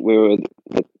 I think we were.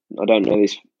 I don't know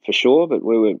this for sure, but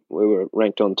we were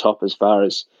ranked on top as far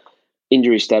as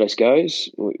injury status goes.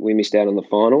 We missed out on the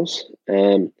finals,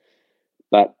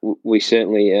 but we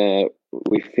certainly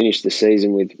we finished the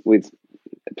season with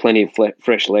plenty of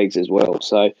fresh legs as well.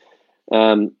 So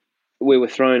we were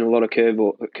throwing a lot of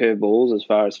curveballs as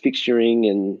far as fixturing,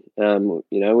 and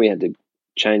we had to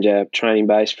change our training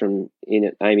base from in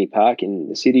at Amy Park in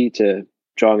the city to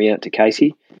driving out to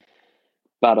Casey.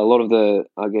 But a lot of the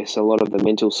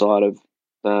mental side of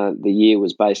the year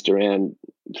was based around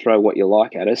throw what you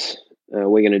like at us.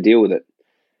 We're going to deal with it.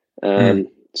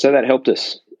 So that helped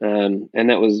us. And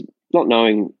that was not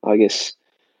knowing, I guess,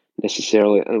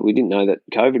 necessarily. We didn't know that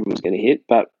COVID was going to hit,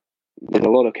 but there's a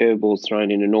lot of curveballs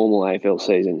thrown in a normal AFL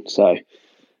season. So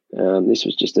this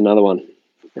was just another one.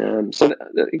 So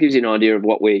that gives you an idea of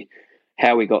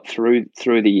how we got through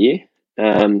the year.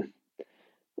 And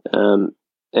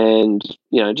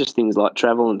just things like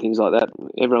travel and things like that.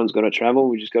 Everyone's got to travel.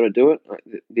 We just got to do it.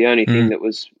 The only thing that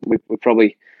was we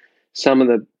probably some of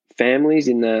the families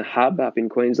in the hub up in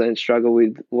Queensland struggle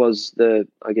with was the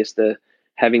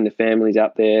having the families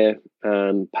up there,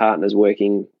 partners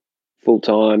working full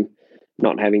time,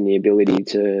 not having the ability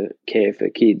to care for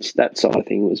kids. That side of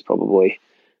thing was probably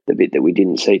the bit that we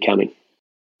didn't see coming.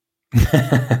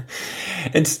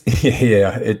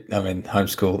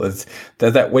 Homeschool.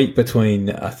 That week between,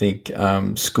 I think,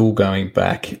 school going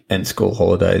back and school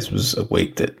holidays was a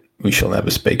week that we shall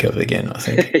never speak of again, I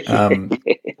think.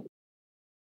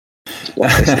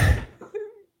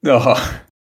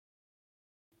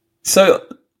 So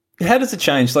how does it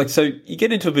change? So you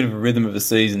get into a bit of a rhythm of a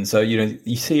season. So,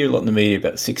 you see a lot in the media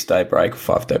about 6-day break,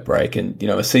 5-day break, and,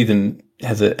 a season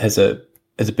has a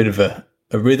bit of a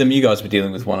rhythm. You guys were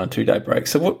dealing with 1 or 2 day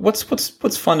breaks. So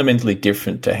what's fundamentally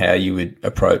different to how you would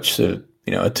approach a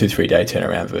 2-3 day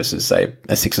turnaround versus, say,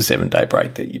 a 6 or 7 day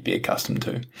break that you'd be accustomed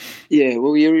to? Yeah,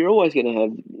 well, you're always going to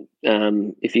have,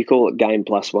 if you call it game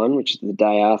plus one, which is the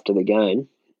day after the game,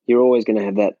 you're always going to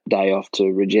have that day off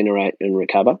to regenerate and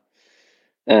recover.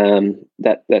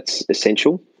 That's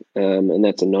essential, and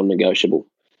that's a non-negotiable.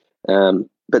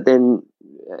 But then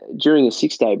during a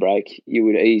 6-day break, you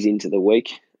would ease into the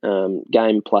week.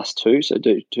 Game plus 2, so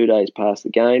do 2 days past the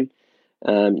game.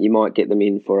 You might get them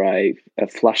in for a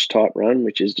flush type run,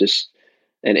 which is just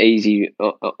an easy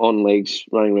on legs,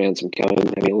 running around some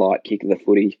cone, having a light kick of the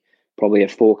footy, probably a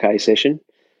 4K session.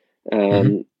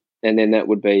 And then that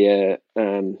would be the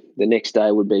next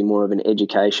day would be more of an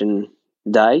education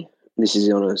day. This is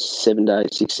on a 7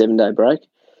 day break,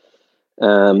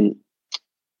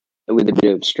 with a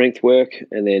bit of strength work,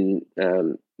 and then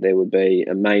there would be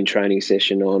a main training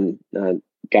session on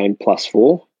game plus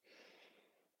 4.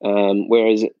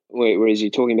 Whereas you're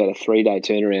talking about a 3-day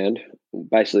turnaround,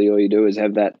 basically all you do is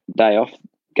have that day off,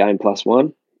 game plus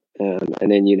 1,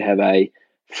 and then you'd have a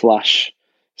flush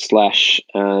 /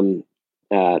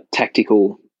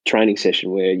 tactical training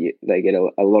session where they get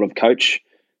a lot of coach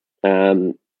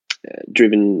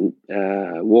driven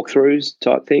walkthroughs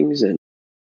type things, and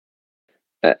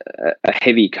a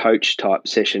heavy coach type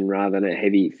session rather than a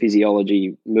heavy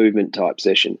physiology movement type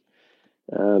session.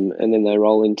 And then they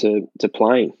roll into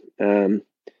playing.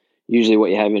 Usually what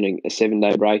you have in a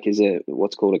 7-day break is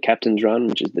what's called a captain's run,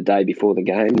 which is the day before the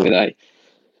game, where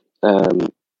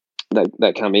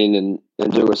they come in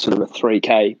and do a sort of a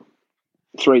 3K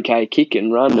kick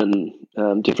and run,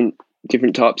 and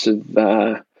different types of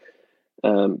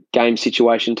game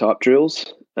situation type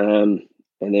drills, and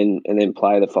then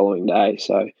play the following day.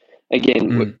 So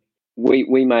again,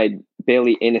 we made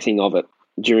barely anything of it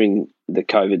during the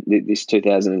COVID this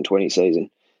 2020 season.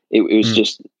 It was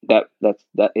just that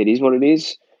it is what it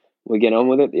is. We get on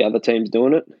with it. The other team's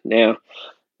doing it now.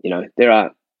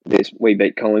 We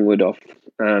beat Collingwood off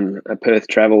a Perth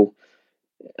travel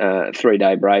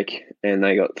 3-day break, and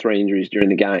they got 3 injuries during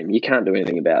the game. You can't do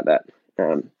anything about that.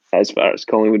 As far as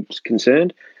Collingwood's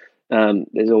concerned,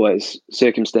 there's always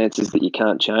circumstances that you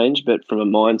can't change, but from a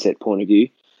mindset point of view,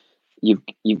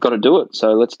 you've got to do it.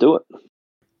 So let's do it.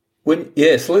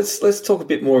 So let's talk a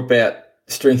bit more about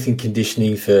strength and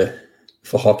conditioning for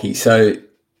hockey. So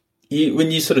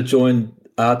when you sort of joined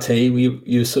our team,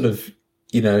 you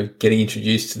getting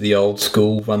introduced to the old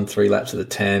school, run 3 laps of the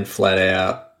tan, flat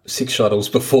out, 6 shuttles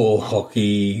before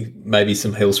hockey, maybe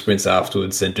some hill sprints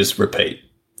afterwards, and just repeat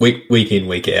week in,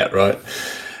 week out, right?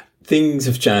 Things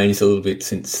have changed a little bit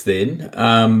since then.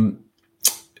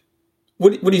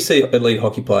 What do you see elite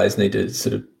hockey players need to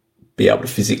sort of be able to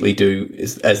physically do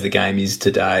as the game is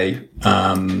today,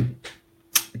 to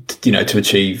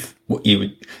achieve what you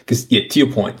would? Because, to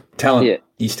your point, talent,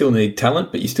 you still need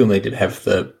talent, but you still need to have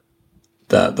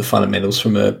the fundamentals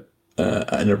from an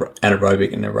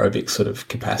anaerobic and aerobic sort of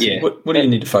capacity. Yeah. What do you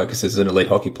need to focus as an elite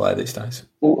hockey player these days?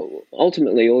 Well,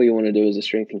 ultimately, all you want to do as a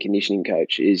strength and conditioning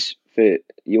coach is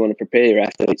you want to prepare your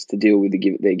athletes to deal with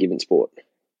their given sport.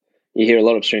 You hear a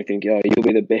lot of strength and go, you'll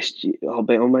be the best. I'll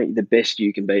make you the best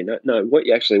you can be. No, what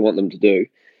you actually want them to do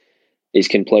is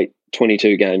complete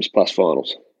 22 games plus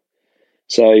finals.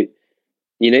 So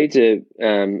you need to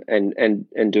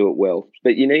and do it well.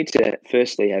 But you need to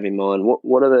firstly have in mind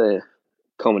what are the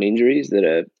common injuries that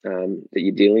are that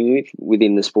you're dealing with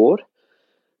within the sport,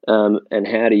 and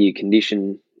how do you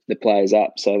condition the players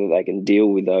up so that they can deal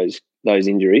with those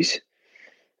injuries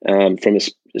from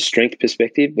a strength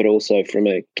perspective, but also from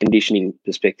a conditioning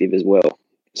perspective as well.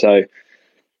 So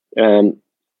from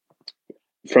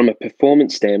a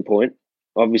performance standpoint,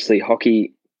 obviously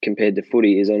hockey compared to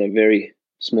footy is on a very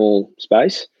small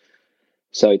space.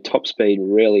 So top speed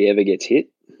rarely ever gets hit.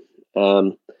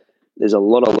 There's a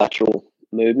lot of lateral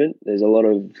movement. There's a lot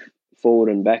of forward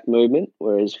and back movement,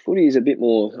 whereas footy is a bit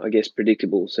more, I guess,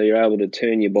 predictable. So you're able to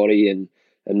turn your body and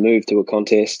move to a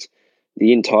contest.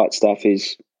 The in-tight stuff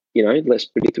is, less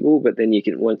predictable, but then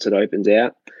once it opens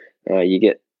out, you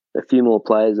get a few more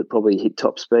players that probably hit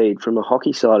top speed. From a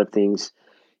hockey side of things,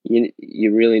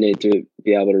 you really need to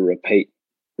be able to repeat.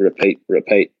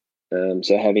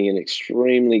 So having an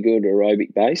extremely good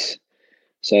aerobic base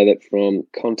so that from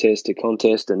contest to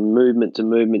contest and movement to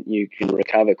movement, you can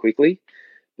recover quickly.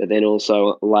 But then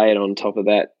also layered on top of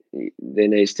that, there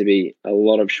needs to be a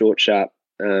lot of short, sharp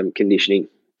conditioning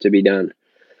to be done.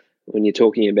 When you're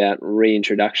talking about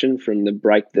reintroduction from the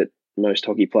break that most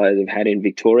hockey players have had in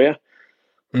Victoria,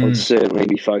 I'd certainly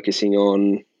be focusing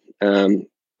on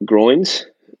groins,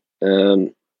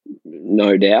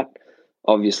 no doubt.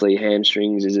 Obviously,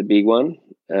 hamstrings is a big one.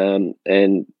 And,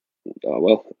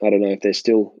 I don't know if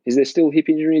is there still hip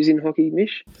injuries in hockey,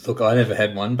 Mish? Look, I never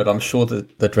had one, but I'm sure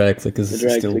that the drag flickers are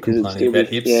still complaining about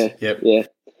hips. Yeah.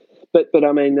 But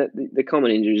I mean, the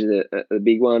common injuries are the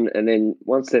big one. And then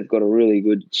once they've got a really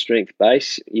good strength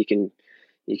base, you can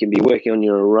be working on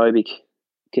your aerobic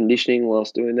conditioning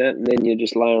whilst doing that. And then you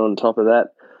just layer on top of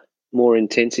that more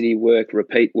intensity work,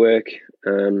 repeat work,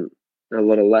 a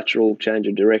lot of lateral change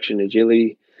of direction,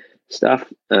 agility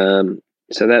stuff.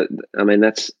 So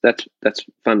that's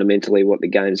fundamentally what the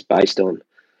game's based on.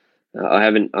 I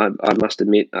must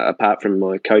admit, apart from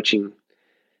my coaching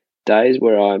days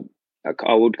where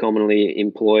I would commonly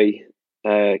employ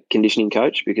a conditioning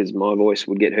coach because my voice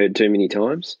would get heard too many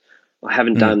times. I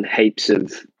haven't done heaps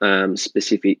of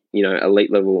specific,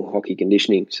 elite level hockey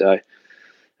conditioning. So,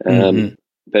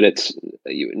 but it's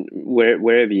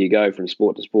wherever you go from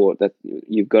sport to sport, that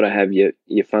you've got to have your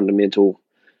fundamental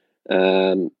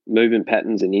movement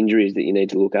patterns and injuries that you need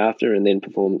to look after, and then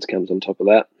performance comes on top of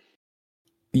that.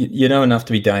 You know enough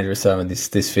to be dangerous though in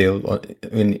this field,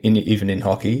 even in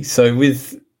hockey. So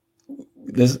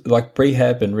there's like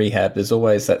prehab and rehab. There's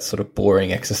always that sort of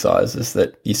boring exercises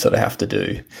that you sort of have to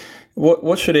do.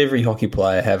 What should every hockey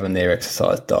player have in their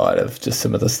exercise diet of just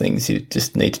some of those things you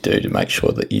just need to do to make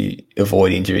sure that you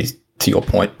avoid injuries? To your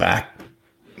point, back,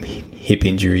 hip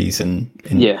injuries and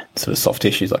sort of soft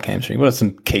tissues like hamstring. What are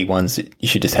some key ones that you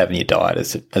should just have in your diet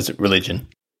as a religion?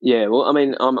 Yeah, well, I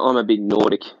mean, I'm a big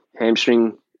Nordic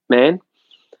hamstring man,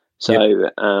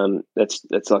 so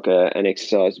that's like an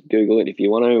exercise. Google it if you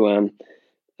want to.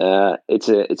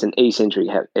 It's an eccentric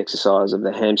exercise of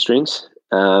the hamstrings.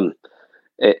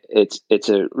 It's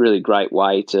a really great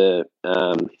way to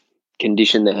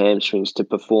condition the hamstrings to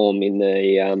perform in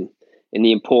the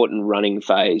important running gait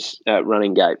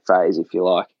phase, if you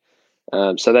like.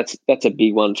 So that's a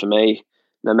big one for me.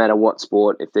 No matter what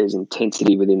sport, if there's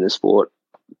intensity within the sport,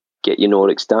 get your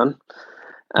Nordics done.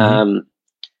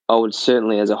 I would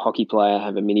certainly, as a hockey player,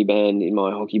 have a mini band in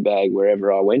my hockey bag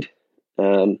wherever I went,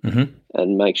 and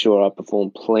make sure I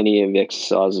perform plenty of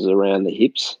exercises around the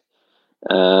hips.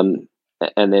 And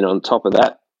then on top of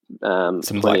that,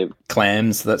 some like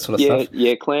clams, that sort of stuff.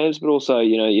 Yeah, clams, but also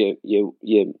your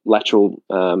lateral.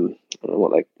 I don't know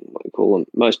what they call them.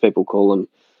 Most people call them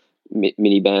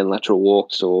mini band lateral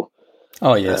walks, or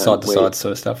side to side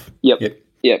sort of stuff. Yep.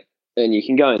 And you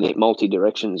can go in multi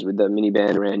directions with the mini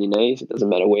band around your knees. It doesn't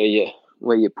matter where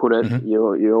where you put it. Mm-hmm.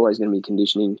 You're always going to be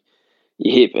conditioning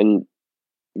your hip, and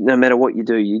no matter what you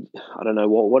do, I don't know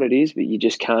what it is, but you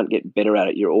just can't get better at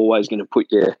it. You're always going to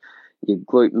put your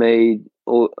glute med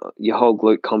or your whole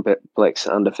glute complex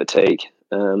under fatigue,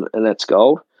 and that's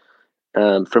gold.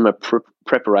 From a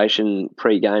preparation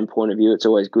pre-game point of view, it's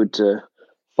always good to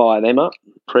fire them up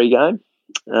pre-game.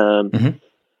 Mm-hmm.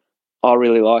 I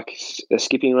really like a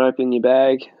skipping rope in your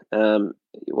bag.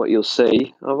 What you'll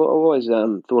see, I've always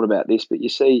thought about this, but you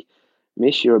see,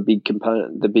 Mish, you're a big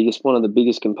component, one of the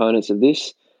biggest components of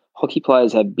this. Hockey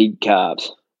players have big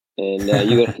calves, and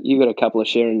you got a couple of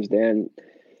Sherrans down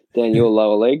your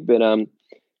lower leg. But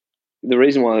the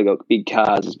reason why they got big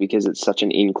calves is because it's such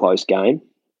an in-close game,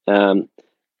 and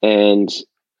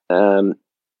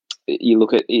if you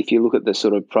look at the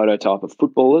sort of prototype of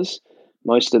footballers,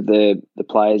 most of the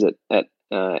players at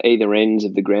either ends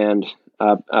of the ground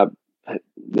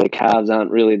their calves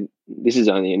aren't really. This is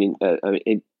only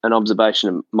an observation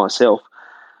of myself.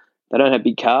 They don't have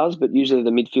big calves, but usually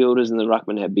the midfielders and the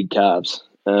ruckmen have big calves.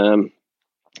 So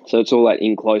it's all that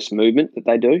in-close movement that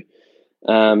they do.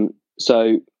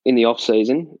 So in the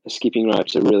off-season, skipping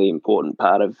rope's a really important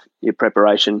part of your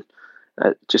preparation,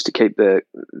 just to keep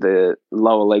the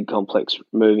lower leg complex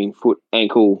moving, foot,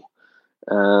 ankle,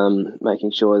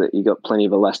 making sure that you've got plenty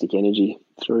of elastic energy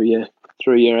through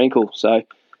your ankle. So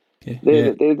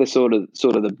they're the sort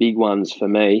of the big ones for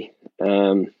me.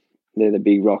 They're the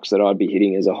big rocks that I'd be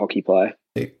hitting as a hockey player.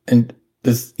 And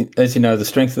as you know, the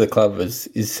strength of the club is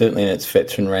certainly in its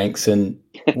veteran ranks. And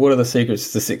what are the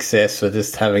secrets to success for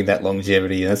just having that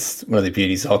longevity? And that's one of the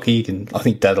beauties of hockey. I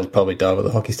think Dad will probably die with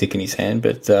a hockey stick in his hand.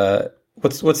 But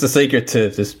what's the secret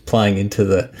to just playing into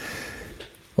the?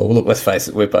 Well, look, let's face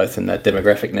it, we're both in that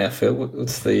demographic now, Phil.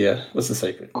 What's the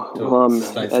secret? Well,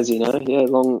 as you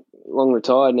know, long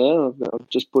retired now. I've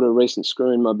just put a recent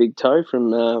screw in my big toe from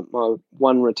my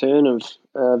one return of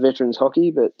veterans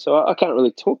hockey, but so I can't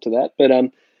really talk to that.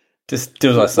 But just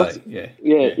do as I say.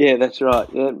 Yeah, that's right.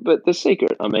 Yeah, but the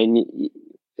secret, I mean,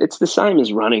 it's the same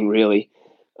as running, really.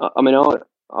 I mean,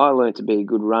 I learned to be a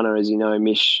good runner, as you know,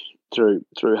 Mish, through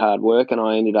hard work, and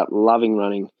I ended up loving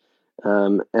running.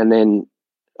 And then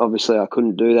obviously I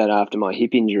couldn't do that after my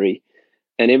hip injury,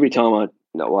 and every time I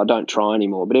don't try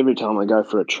anymore, but every time I go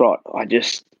for a trot,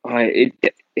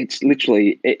 it's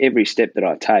literally every step that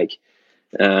I take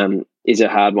is a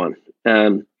hard one.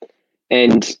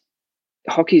 And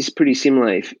hockey is pretty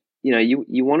similar. If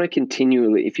you want to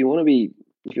continually, if you want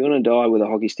to die with a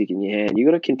hockey stick in your hand, you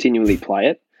got to continually play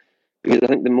it, because I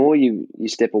think the more you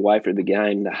step away from the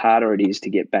game, the harder it is to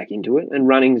get back into it. And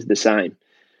running's the same.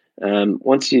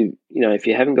 Once if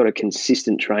you haven't got a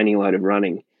consistent training load of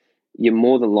running, you're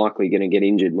more than likely going to get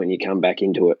injured when you come back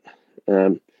into it.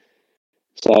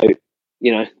 So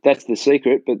that's the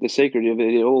secret, but the secret of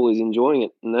it all is enjoying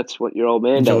it, and that's what your old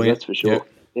man does, that's for sure.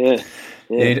 Yeah.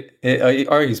 I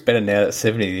reckon he's better now at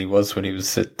 70 than he was when he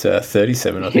was at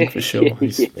 37, I think, for sure.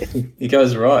 He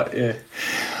goes right, yeah.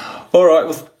 All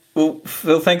right, well,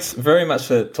 Phil, thanks very much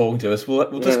for talking to us.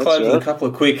 We'll just close with a couple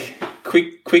of quick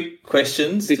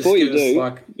questions. Before you do,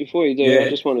 I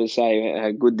just wanted to say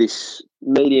how good this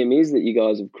medium is that you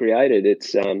guys have created.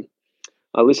 It's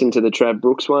I listened to the Trav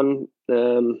Brooks one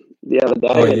the other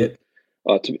day.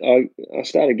 I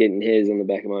started getting hairs on the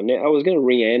back of my neck. I was going to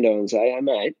ring Ando and say, "Hey,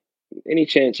 mate, any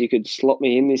chance you could slot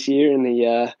me in this year in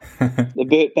the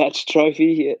Bert Batch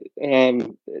Trophy?"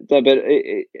 But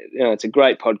it's a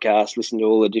great podcast. Listen to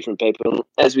all the different people.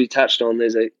 As we touched on,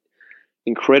 there's a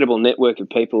incredible network of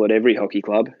people at every hockey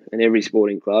club and every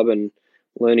sporting club, and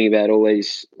learning about all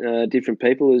these different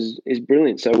people is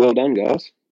brilliant. So well done,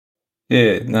 guys.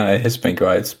 Yeah, no, it has been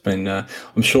great. It's been.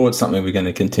 I'm sure it's something we're going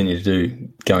to continue to do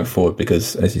going forward,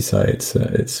 because, as you say,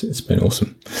 it's been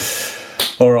awesome.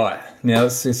 All right, now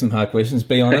let's see some hard questions.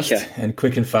 Be honest and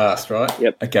quick and fast, right?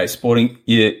 Yep. Okay,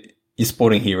 your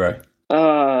sporting hero.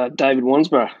 David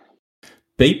Wansborough.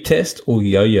 Beep test or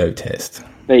yo-yo test?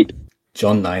 Beep.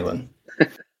 John Nayland.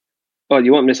 Oh,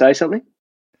 you want me to say something?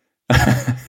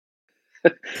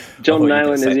 John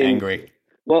Nayland is angry.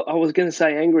 Well, I was going to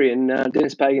say angry, and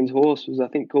Dennis Pagan's horse was, I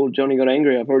think, called Johnny Got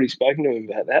Angry. I've already spoken to him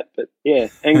about that, but yeah,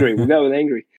 angry. We'll go with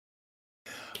angry.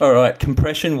 All right,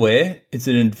 compression wear, is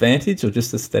it an advantage or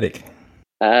just aesthetic?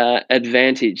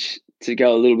 Advantage, to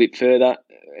go a little bit further,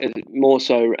 more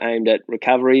so aimed at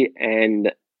recovery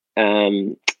and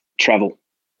travel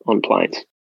on planes.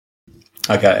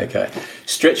 Okay.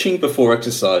 Stretching before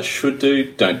exercise, should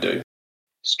do, don't do?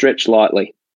 Stretch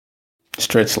lightly.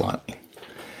 Stretch lightly.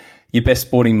 Your best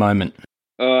sporting moment?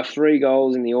 3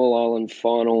 goals in the All-Ireland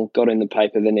final, got in the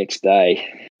paper the next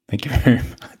day. Thank you very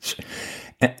much.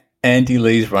 Andy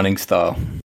Lee's running style?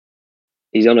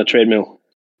 He's on a treadmill.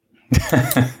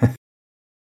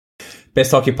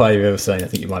 Best hockey player you've ever seen? I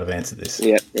think you might have answered this.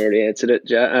 Yeah, already answered it.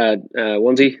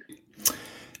 Onesie.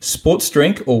 Sports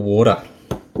drink or water?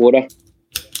 Water.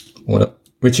 Water.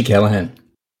 Richie Callahan.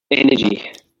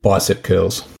 Energy. Bicep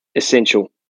curls. Essential.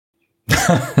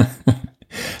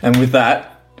 And with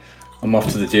that, I'm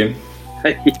off to the gym.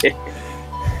 Yeah.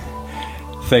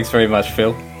 Thanks very much,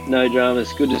 Phil. No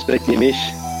dramas. Good to speak to you, Mish.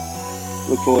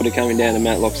 Look forward to coming down to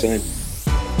Matlock soon.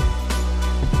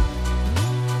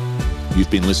 You've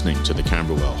been listening to the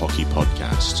Camberwell Hockey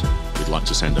Podcast. We'd like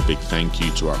to send a big thank you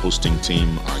to our hosting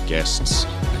team, our guests,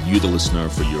 and you, the listener,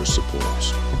 for your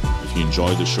support. If you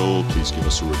enjoy the show, please give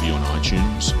us a review on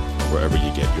iTunes or wherever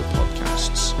you get your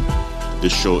podcasts.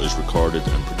 This show is recorded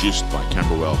and produced by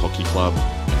Camberwell Hockey Club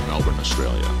in Melbourne,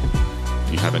 Australia.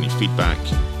 If you have any feedback,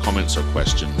 comments or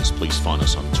questions, please find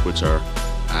us on Twitter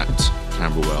at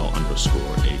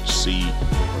Camberwell_HC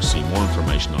or see more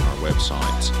information on our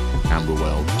website,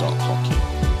 camberwell.hockey.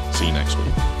 See you next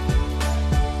week.